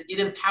enlightenment, it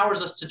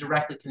empowers us to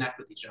directly connect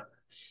with each other.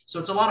 So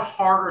it's a lot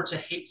harder to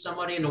hate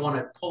somebody and to want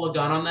to pull a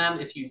gun on them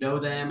if you know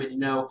them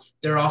and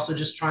they're also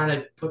just trying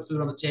to put food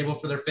on the table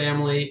for their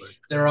family. Right.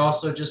 They're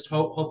also just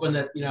hoping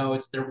that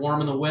they're warm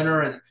in the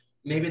winter and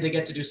maybe they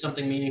get to do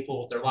something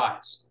meaningful with their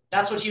lives.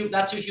 That's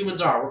who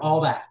humans are. We're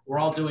all that. We're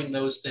all doing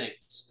those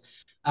things.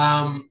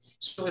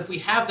 So if we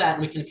have that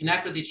and we can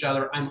connect with each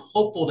other, I'm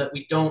hopeful that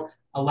we don't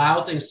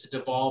allow things to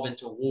devolve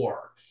into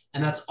war.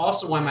 And that's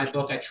also why my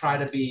book, I try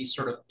to be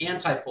sort of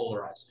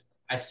anti-polarizing.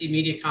 I see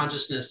media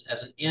consciousness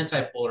as an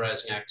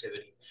anti-polarizing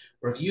activity,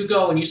 where if you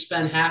go and you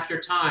spend half your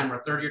time or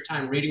a third of your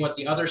time reading what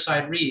the other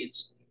side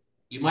reads,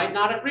 you might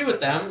not agree with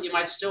them. You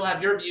might still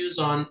have your views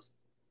on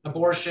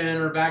abortion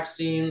or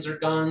vaccines or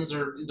guns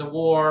or the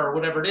war or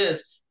whatever it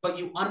is, but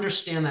you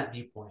understand that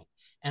viewpoint.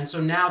 And so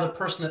now the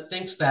person that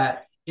thinks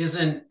that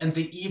isn't and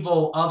the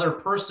evil other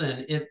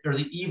person or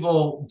the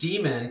evil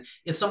demon,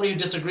 it's somebody who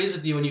disagrees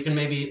with you and you can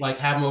maybe like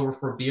have them over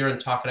for a beer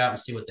and talk it out and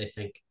see what they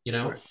think.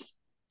 Right.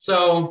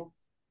 So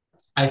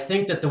I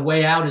think that the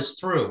way out is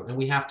through, and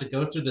we have to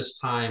go through this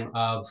time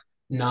of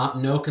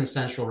no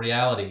consensual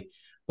reality.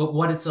 But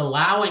what it's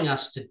allowing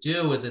us to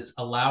do is it's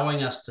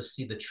allowing us to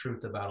see the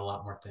truth about a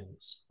lot more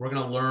things. We're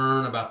going to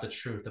learn about the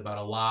truth about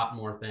a lot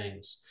more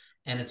things,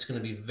 and it's going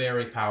to be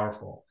very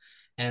powerful.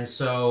 And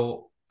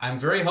so I'm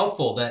very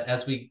hopeful that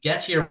as we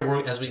get here,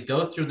 as we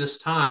go through this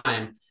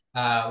time,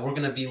 we're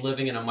going to be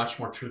living in a much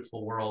more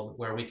truthful world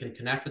where we can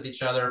connect with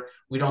each other.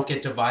 We don't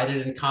get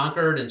divided and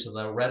conquered into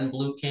the red and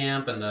blue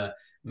camp and the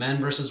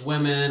men versus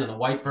women and the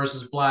white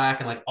versus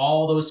black and like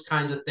all those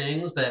kinds of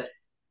things that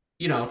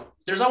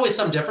there's always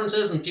some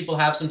differences and people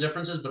have some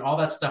differences, but all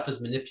that stuff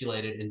is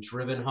manipulated and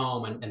driven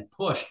home and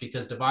pushed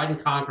because divide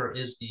and conquer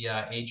is the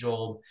age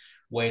old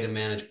way to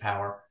manage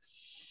power.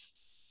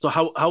 So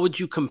how would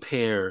you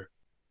compare?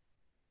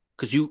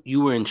 Because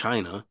you were in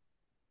China.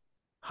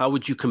 How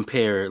would you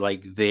compare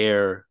like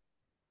their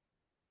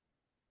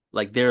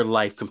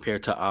life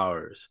compared to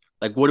ours?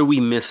 Like what are we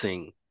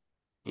missing?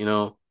 You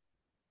know?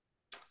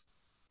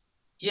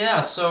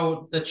 Yeah,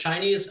 so the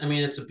Chinese, I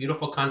mean, it's a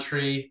beautiful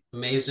country,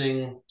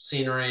 amazing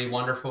scenery,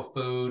 wonderful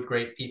food,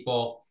 great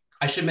people.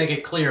 I should make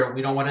it clear,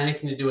 we don't want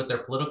anything to do with their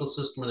political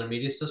system or their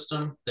media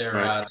system.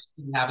 Right.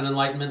 They have an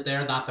enlightenment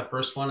there, not the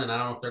first one, and I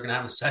don't know if they're going to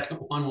have the second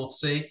one. We'll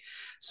see.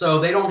 So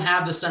they don't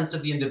have the sense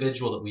of the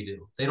individual that we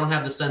do. They don't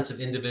have the sense of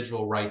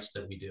individual rights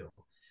that we do.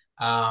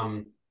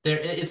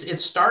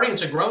 It's starting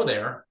to grow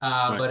there,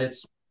 Right. but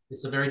it's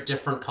a very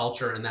different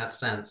culture in that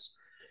sense.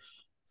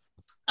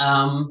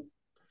 Um,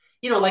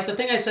 like the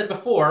thing I said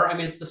before, I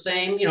mean, it's the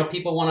same.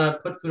 People want to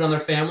put food on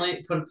their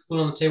family, put food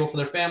on the table for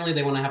their family.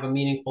 They want to have a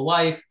meaningful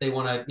life. They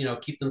want to,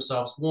 keep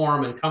themselves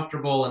warm and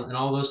comfortable and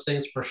all those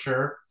things for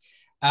sure.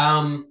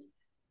 Um,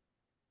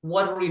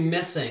 what are we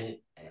missing?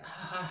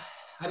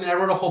 I mean, I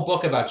wrote a whole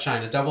book about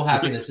China, Double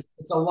Happiness.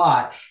 It's a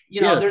lot.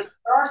 Yeah. There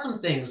are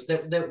some things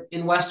that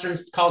in Western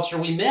culture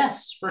we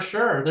miss for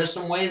sure. There's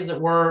some ways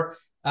that we're,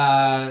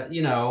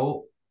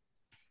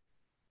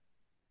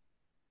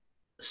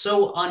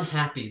 so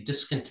unhappy,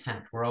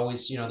 discontent. We're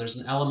always, there's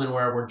an element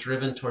where we're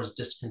driven towards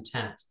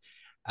discontent,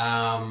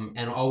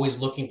 and always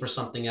looking for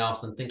something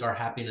else and think our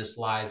happiness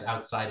lies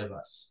outside of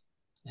us.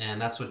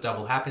 And that's what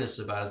double happiness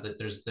is about, is that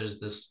there's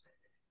this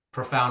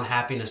profound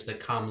happiness that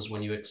comes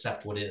when you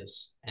accept what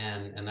is.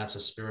 And that's a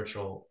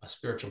spiritual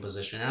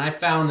position. And I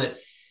found that,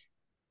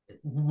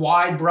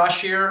 wide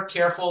brush here,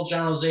 careful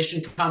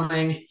generalization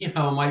coming,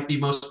 might be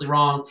mostly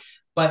wrong,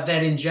 but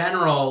that in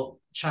general,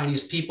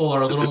 Chinese people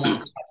are a little more in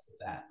touch with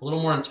that, a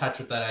little more in touch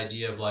with that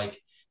idea of like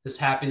this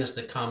happiness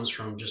that comes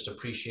from just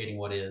appreciating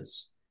what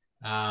is.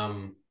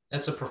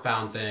 That's a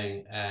profound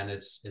thing, and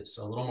it's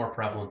a little more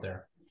prevalent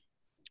there.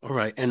 All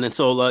right. And then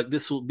so like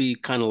this will be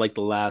kind of like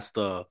the last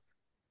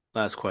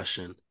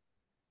question.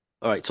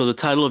 All right. So the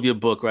title of your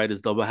book, right, is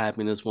Double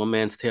Happiness, One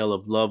Man's Tale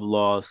of Love,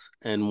 Loss,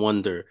 and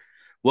Wonder.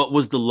 What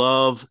was the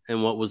love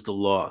and what was the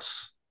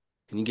loss?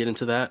 Can you get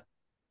into that?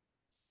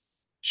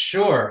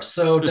 Sure.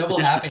 So double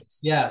happiness.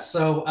 Yeah.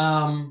 So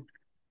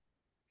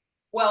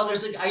well,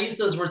 I use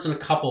those words in a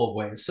couple of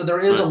ways. So there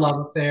is a Right.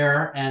 love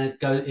affair, and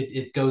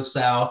it goes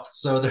south.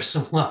 So there's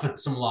some love and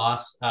some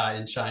loss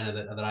in China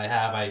that I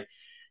have. I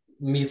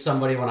meet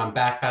somebody when I'm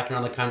backpacking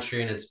around the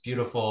country, and it's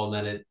beautiful,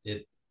 and then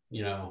it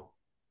you know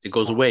It it's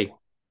goes torn, away.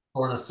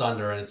 torn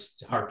asunder, and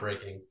it's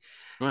heartbreaking,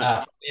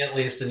 Right. for me at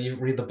least. And you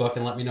read the book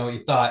and let me know what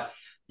you thought.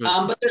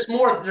 Right. But there's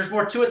more. There's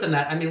more to it than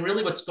that. I mean,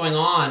 really, what's going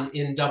on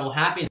in Double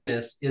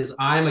Happiness is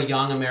I'm a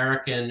young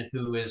American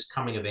who is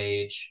coming of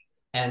age,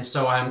 and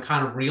so I'm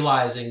kind of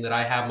realizing that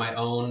I have my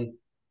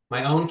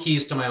own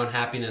keys to my own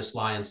happiness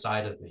lie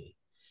inside of me.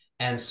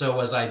 And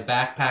so as I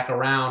backpack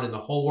around and the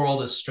whole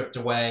world is stripped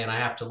away and I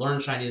have to learn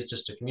Chinese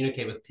just to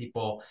communicate with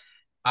people,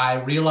 I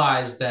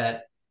realize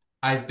that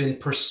I've been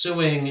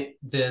pursuing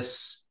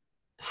this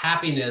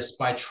happiness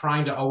by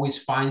trying to always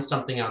find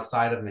something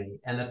outside of me,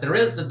 and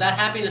that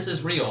happiness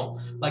is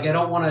real. Like, I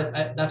don't want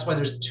to, that's why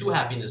there's two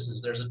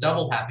happinesses. There's a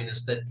double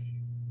happiness, that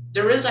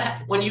there is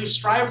when you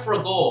strive for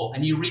a goal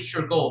and you reach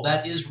your goal,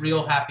 that is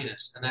real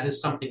happiness, and that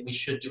is something we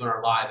should do in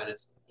our lives, and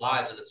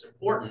it's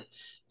important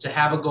to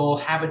have a goal,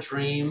 have a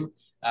dream,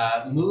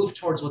 move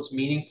towards what's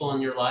meaningful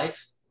in your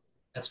life.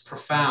 That's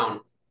profound.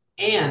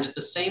 And at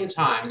the same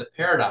time, the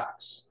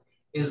paradox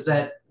is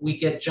that we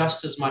get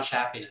just as much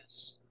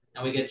happiness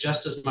and we get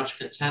just as much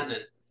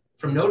contentment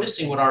from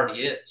noticing what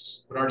already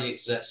is, what already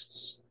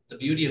exists, the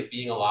beauty of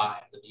being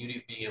alive, the beauty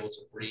of being able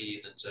to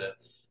breathe and to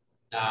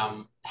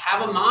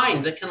have a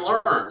mind that can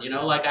learn.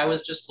 Like, I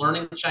was just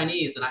learning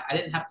Chinese, and I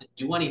didn't have to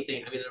do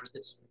anything. I mean,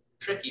 it's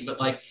tricky, but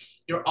like,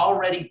 you're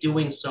already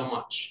doing so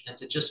much, and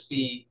to just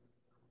be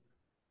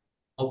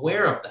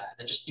aware of that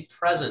and just be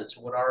present to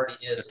what already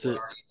is and That's what it.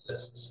 already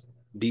exists.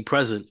 Be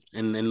present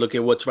and look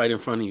at what's right in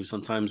front of you.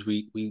 Sometimes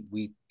we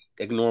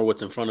ignore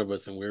what's in front of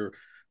us and we're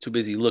too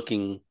busy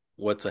looking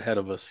what's ahead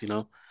of us, you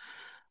know?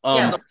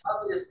 Yeah, Um the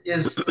love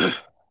is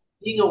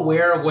being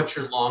aware of what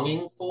you're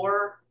longing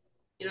for,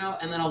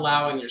 and then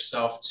allowing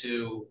yourself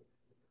to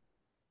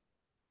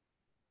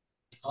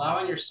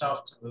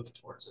move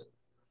towards it.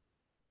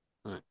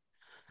 right.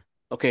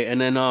 Okay,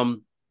 and then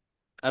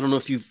I don't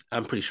know if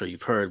I'm pretty sure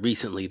you've heard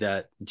recently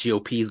that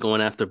GOP is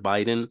going after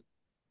Biden.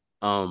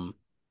 Um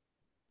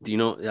do you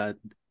know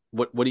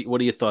what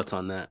are your thoughts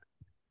on that?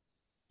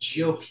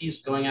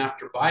 GOP's going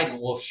after Biden.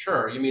 Well,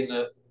 sure. You mean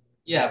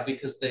yeah,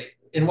 because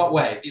in what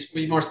way?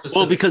 Be more Well,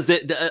 specific. because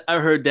I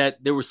heard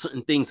that there were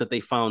certain things that they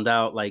found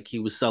out, like he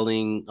was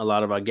selling a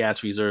lot of our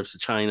gas reserves to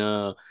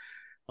China,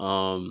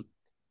 um,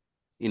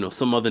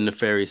 some other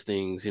nefarious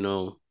things,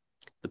 the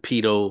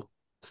pedo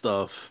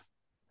stuff.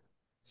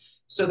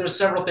 So there's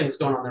several things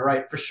going on there,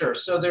 right? For sure.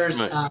 So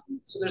there's Right.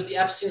 the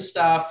Epstein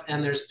stuff,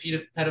 and there's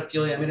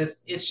pedophilia. I mean,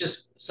 it's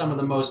just some of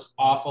the most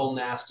awful,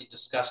 nasty,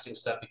 disgusting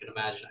stuff you can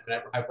imagine. I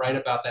mean, I write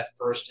about that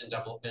first in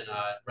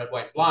Red,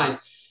 White, and Blind,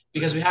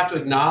 because we have to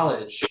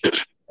acknowledge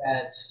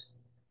that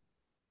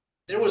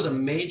there was a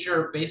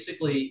major,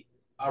 basically,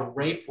 a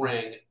rape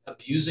ring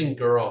abusing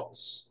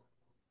girls,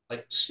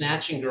 like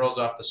snatching girls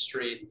off the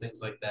street and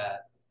things like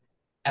that,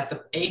 at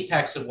the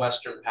apex of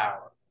Western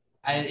power.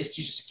 You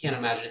just can't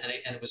imagine,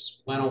 and it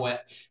was went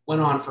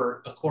on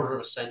for a quarter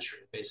of a century,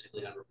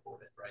 basically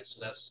unreported, right?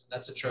 So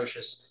that's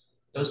atrocious.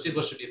 Those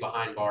people should be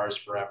behind bars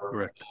forever,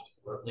 Correct.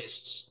 or at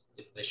least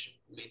they should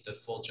meet the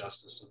full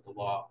justice of the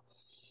law.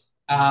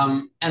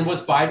 And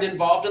was Biden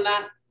involved in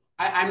that?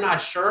 I'm not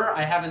sure.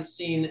 I haven't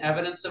seen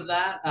evidence of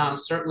that.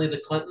 Certainly, the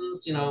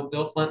Clintons,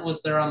 Bill Clinton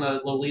was there on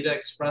the Lolita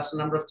Express a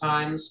number of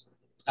times.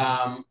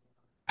 Um,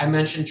 I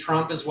mentioned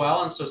Trump as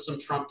well, and so some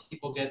Trump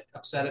people get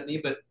upset at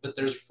me, but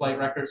there's flight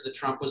records that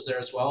Trump was there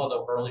as well,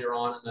 although earlier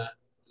on in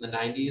the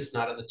 90s,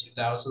 not in the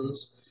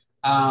 2000s.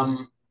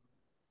 Um,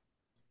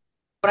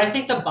 but I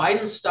think the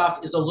Biden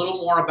stuff is a little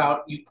more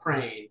about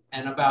Ukraine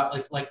and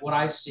about like what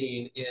I've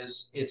seen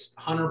is it's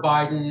Hunter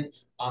Biden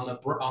on the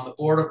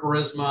board of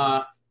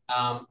Burisma.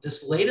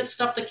 This latest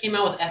stuff that came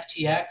out with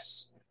FTX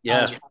is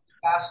Yeah. really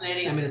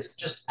fascinating. I mean, it's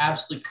just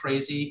absolutely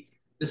crazy.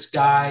 This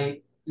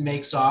guy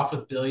makes off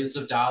with billions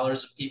of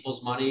dollars of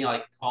people's money,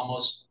 like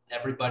almost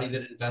everybody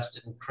that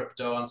invested in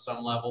crypto on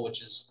some level,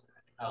 which is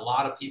a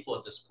lot of people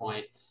at this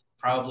point,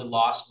 probably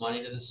lost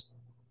money to this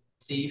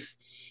thief.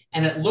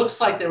 And it looks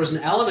like there was an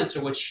element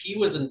to which he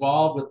was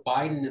involved with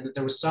Biden, and that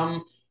there was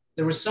some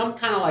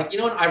kind of like, in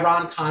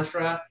Iran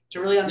Contra,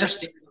 to really Yeah.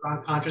 understand the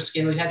Iran Contra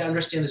scheme, we had to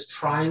understand this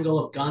triangle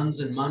of guns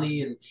and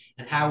money, and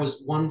how it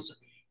was one.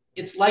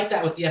 It's like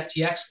that with the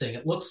FTX thing.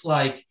 It looks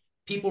like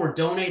people were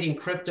donating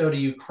crypto to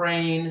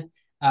Ukraine.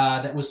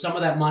 That was some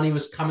of that money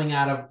was coming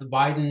out of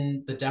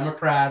the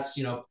Democrats,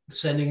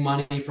 sending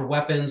money for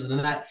weapons, and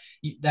then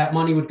that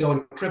money would go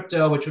in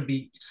crypto, which would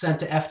be sent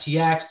to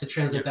FTX to Yeah.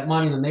 translate that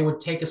money. And then they would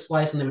take a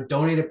slice and they would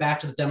donate it back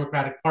to the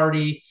Democratic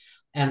Party.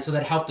 And so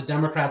that helped the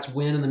Democrats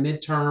win in the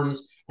midterms.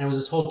 And it was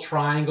this whole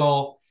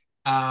triangle.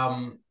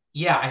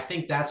 Yeah, I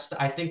think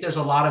there's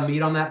a lot of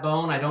meat on that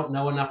bone. I don't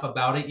know enough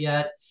about it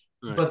yet.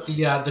 Right. But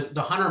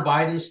the Hunter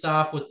Biden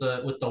stuff with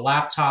the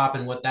laptop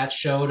and what that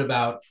showed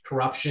about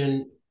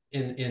corruption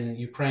in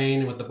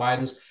Ukraine with the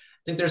Bidens, I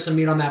think there's some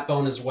meat on that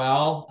bone as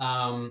well.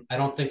 I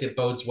don't think it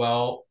bodes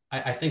well.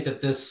 I think that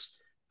this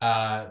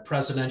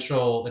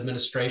presidential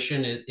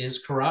administration is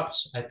corrupt.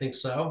 I think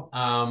so.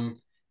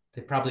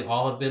 They probably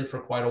all have been for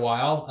quite a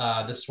while.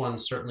 This one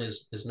certainly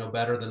is no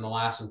better than the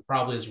last, and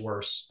probably is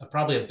worse.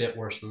 Probably a bit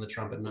worse than the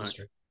Trump Right.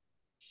 administration.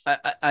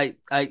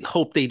 I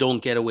hope they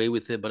don't get away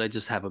with it, but I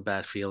just have a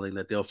bad feeling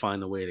that they'll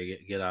find a way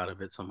to get out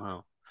of it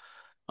somehow.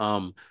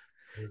 Um,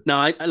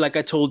 Now, like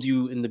I told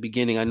you in the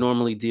beginning, I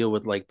normally deal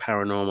with like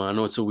paranormal. I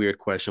know it's a weird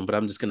question, but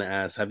I'm just gonna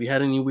ask: have you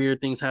had any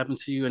weird things happen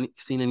to you?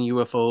 Seen any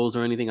UFOs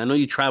or anything? I know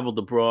you traveled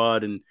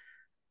abroad, and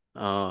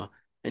uh,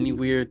 any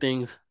weird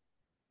things?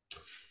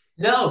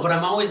 No, but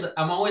I'm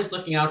always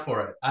looking out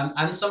for it.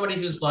 I'm somebody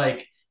who's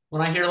like,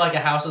 when I hear like a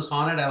house is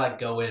haunted, I like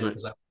go in Right.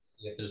 because I want to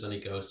see if there's any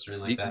ghosts or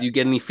anything Do, like do that. you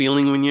get any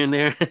feeling when you're in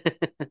there?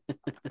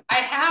 I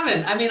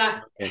haven't. I mean,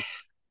 Okay.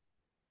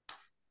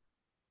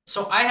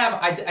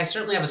 I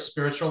certainly have a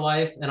spiritual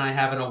life, and I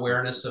have an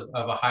awareness of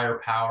a higher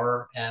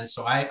power, and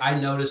so I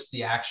notice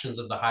the actions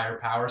of the higher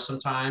power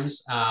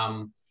sometimes.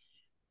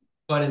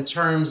 But in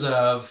terms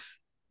of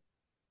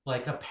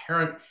like a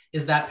parent,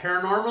 is that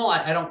paranormal?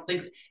 I don't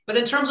think. But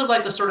in terms of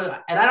like the sort of,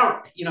 and I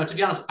don't, to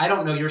be honest, I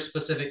don't know your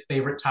specific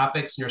favorite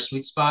topics and your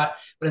sweet spot.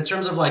 But in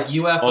terms of like All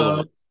of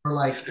UFOs it. or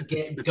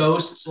like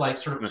ghosts like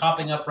sort of Right.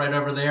 popping up right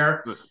over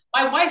there, Right.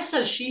 my wife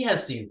says she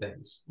has seen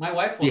things. My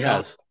wife will He tell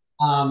me.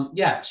 has.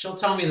 Yeah, she'll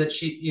tell me that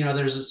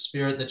there's a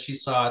spirit that she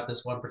saw at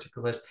this one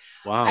particular place.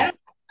 I Wow. don't,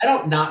 I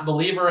don't not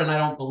believe her, and I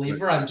don't believe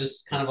Right. her. I'm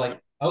just kind Right. of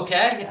like,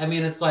 okay. I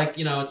mean, it's like,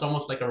 it's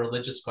almost like a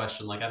religious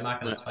question. Like, I'm not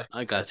going Right. to tell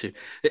I you. got you.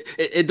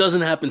 It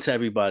doesn't happen to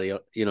everybody,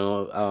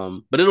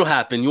 but it'll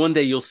happen. One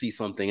day you'll see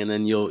something, and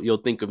then you'll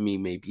think of me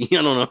maybe.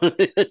 I don't know.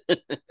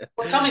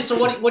 Well, tell me. So,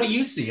 what do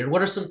you see, or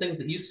what are some things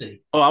that you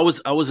see? Oh, I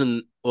was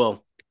in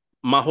well,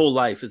 my whole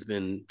life has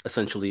been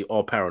essentially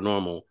all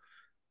paranormal.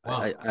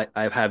 Wow.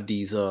 I have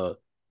these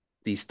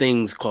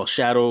things called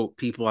shadow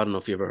people. I don't know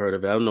if you ever heard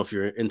of it. I don't know if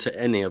you're into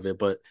any of it,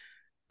 but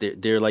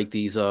they're like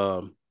these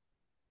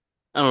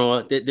I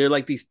don't know, they're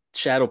like these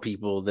shadow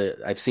people that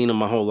I've seen in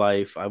my whole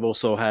life. I've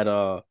also had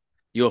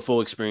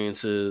UFO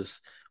experiences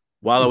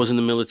while I Hmm. was in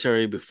the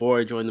military, before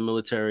I joined the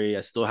military.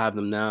 I still have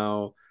them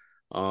now.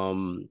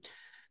 Um,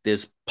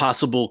 there's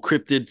possible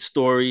cryptid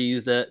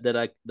stories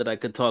that I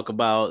could talk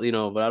about,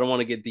 but I don't want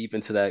to get deep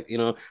into that.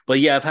 But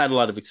yeah, I've had a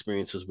lot of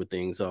experiences with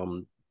things.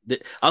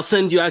 I'll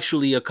send you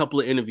actually a couple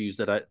of interviews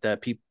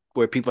that people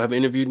where people have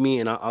interviewed me,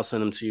 and I'll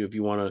send them to you if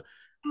you want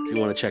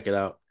to check it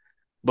out.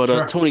 But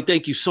Sure. Tony,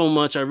 thank you so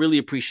much. I really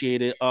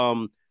appreciate it.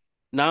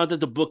 Now that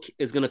the book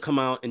is gonna come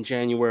out in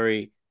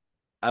January,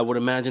 I would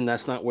imagine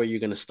that's not where you're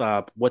gonna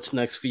stop. What's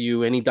next for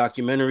you? Any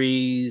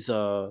documentaries?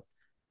 Are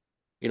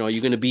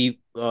you gonna be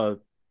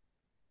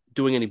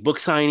doing any book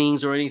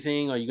signings or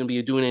anything? Are you gonna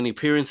be doing any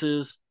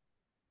appearances?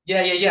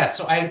 Yeah.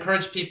 So I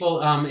encourage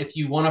people, if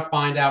you want to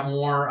find out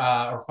more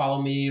or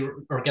follow me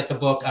or get the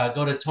book,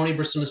 go to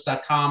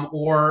tonybrasunas.com.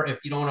 Or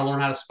if you don't want to learn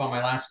how to spell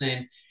my last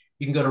name,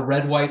 you can go to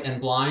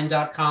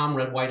redwhiteandblind.com.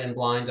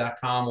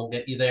 Redwhiteandblind.com will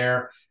get you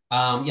there.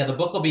 Yeah, the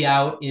book will be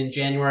out in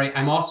January.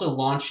 I'm also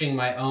launching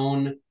my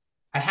own.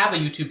 I have a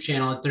YouTube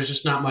channel. There's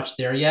just not much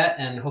there yet,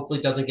 and hopefully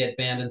it doesn't get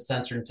banned and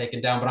censored and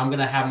taken down. But I'm going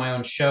to have my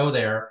own show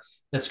there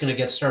that's going to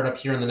get started up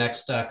here in the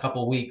next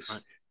couple Right.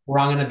 weeks, where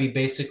I'm going to be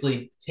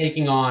basically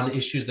taking on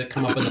issues that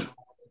come up in the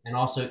and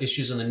also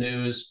issues in the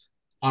news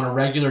on a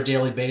regular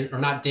daily basis, or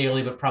not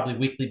daily, but probably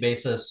weekly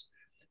basis,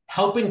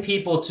 helping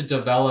people to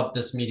develop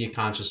this media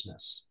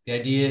consciousness. The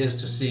idea is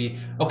to see,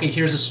 okay,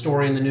 here's a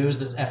story in the news,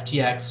 this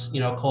FTX,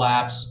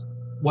 collapse.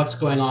 What's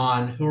going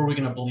on? Who are we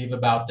going to believe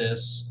about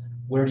this?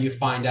 Where do you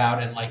find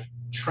out? And like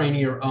training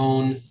your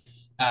own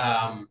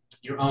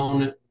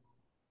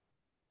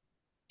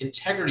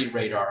integrity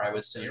radar, I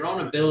would say, your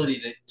own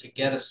ability to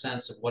get a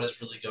sense of what is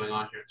really going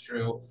on here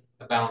through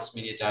a balanced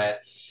media diet.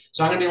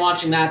 So I'm going to be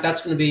launching that.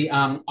 That's going to be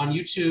on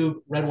YouTube,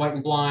 Red, White,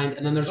 and Blind.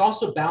 And then there's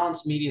also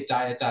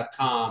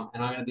balancedmediadiet.com.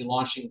 And I'm going to be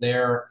launching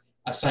there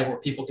a site where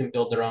people can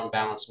build their own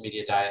balanced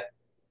media diet.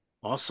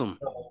 Awesome.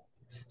 So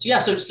yeah,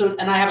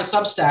 and I have a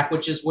Substack,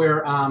 which is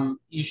where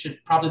you should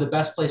probably the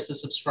best place to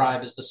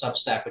subscribe is the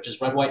Substack, which is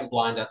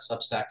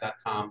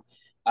redwhiteandblind.substack.com.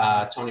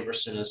 Tony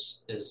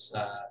Brasunas is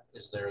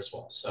there as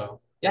well.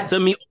 So yeah,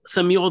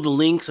 Send me all the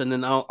links, and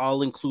then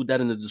I'll include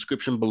that in the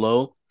description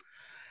below.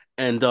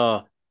 And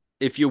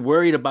if you're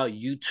worried about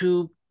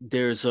YouTube,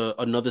 there's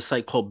another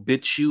site called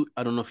BitChute.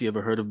 I don't know if you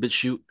ever heard of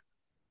BitChute.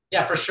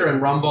 yeah, for sure.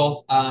 And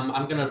Rumble,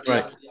 I'm going to be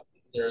Right. up to the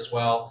updates there as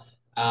well.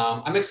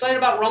 I'm excited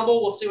about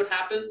Rumble. We'll see what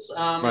happens.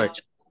 Right. It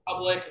just went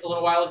public a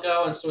little while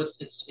ago, and so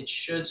it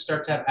should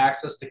start to have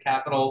access to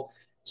capital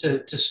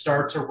to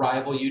start to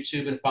rival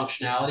YouTube in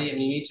functionality. I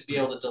mean, you need to be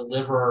able to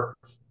deliver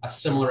a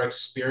similar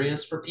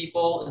experience for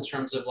people in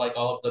terms of like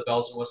all of the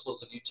bells and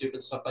whistles of YouTube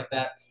and stuff like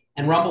that.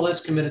 And Rumble is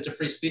committed to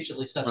free speech. At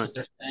least that's Right. what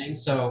they're saying.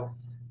 So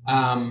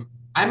I'm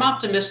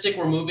optimistic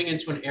we're moving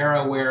into an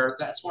era where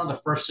that's one of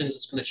the first things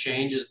that's going to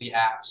change is the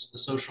apps, the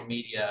social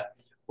media.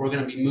 We're going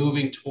to be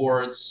moving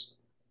towards,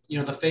 the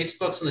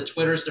Facebooks and the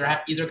Twitters.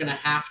 They're either going to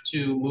have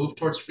to move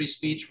towards free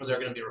speech or they're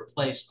going to be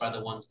replaced by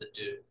the ones that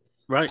do.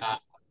 Right. Uh,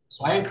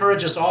 so I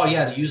encourage us all,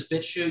 yeah, to use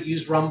BitChute,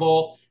 use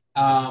Rumble.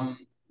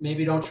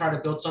 Maybe don't try to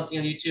build something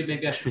on YouTube.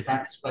 Maybe I should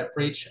practice what I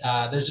preach.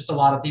 There's just a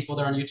lot of people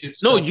there on YouTube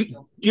No,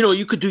 still.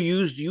 you could do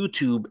use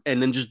YouTube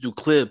and then just do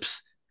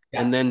clips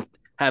Yeah. and then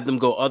have them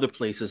go other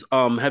places.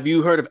 Have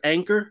you heard of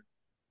Anchor?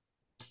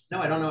 No,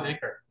 I don't know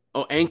Anchor.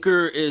 Oh,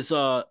 Anchor is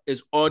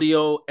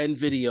audio and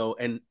video,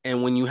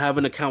 and when you have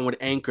an account with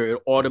Anchor,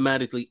 it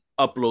automatically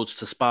uploads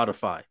to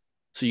Spotify.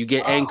 So you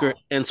get Anchor Oh,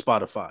 and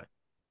Spotify.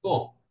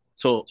 cool.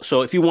 So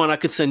if you want, I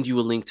could send you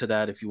a link to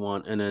that if you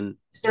want, and then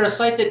Is there a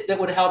site that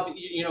would help where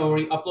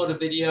you upload a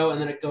video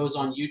and then it goes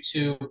on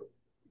YouTube,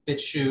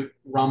 BitChute,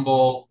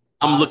 Rumble,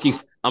 Odyssey?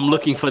 I'm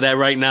looking for that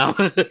right now.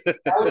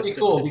 That would be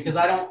cool because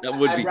That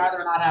would I'd be rather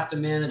not have to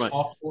manage right.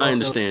 all four I of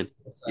those understand.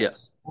 Yeah.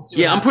 sites. We'll see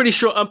what Yeah,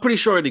 happens. I'm pretty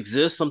sure it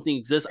exists. Something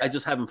exists. I Yeah,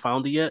 just haven't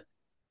found it yet.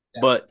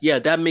 yeah, But yeah,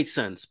 that makes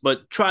sense.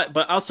 But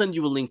I'll send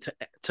you a link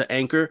to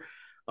Anchor.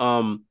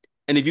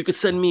 And if you could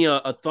send me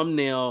a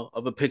thumbnail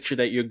of a picture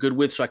that you're good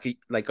with, so I could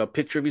like a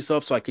picture of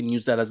yourself, so I can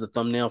use that as a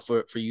thumbnail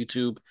for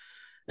YouTube.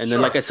 And then,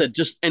 like I sure. said,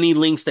 just any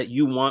links that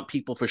you want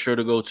people for sure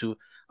to go to,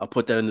 I'll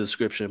put that in the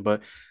description.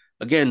 But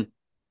again,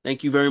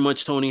 thank you very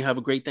much, Tony. Have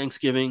a great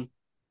Thanksgiving.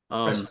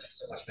 Chris, Um, thanks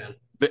so much, man.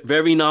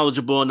 Very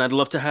knowledgeable, and I'd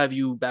love to have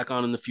you back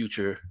on in the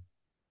future.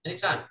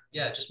 Anytime.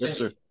 Yeah, just Yes, ping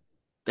sir. me.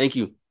 Thank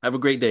you. Have a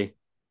great day.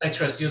 Thanks,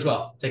 Chris. You as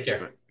well. Take All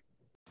care. right.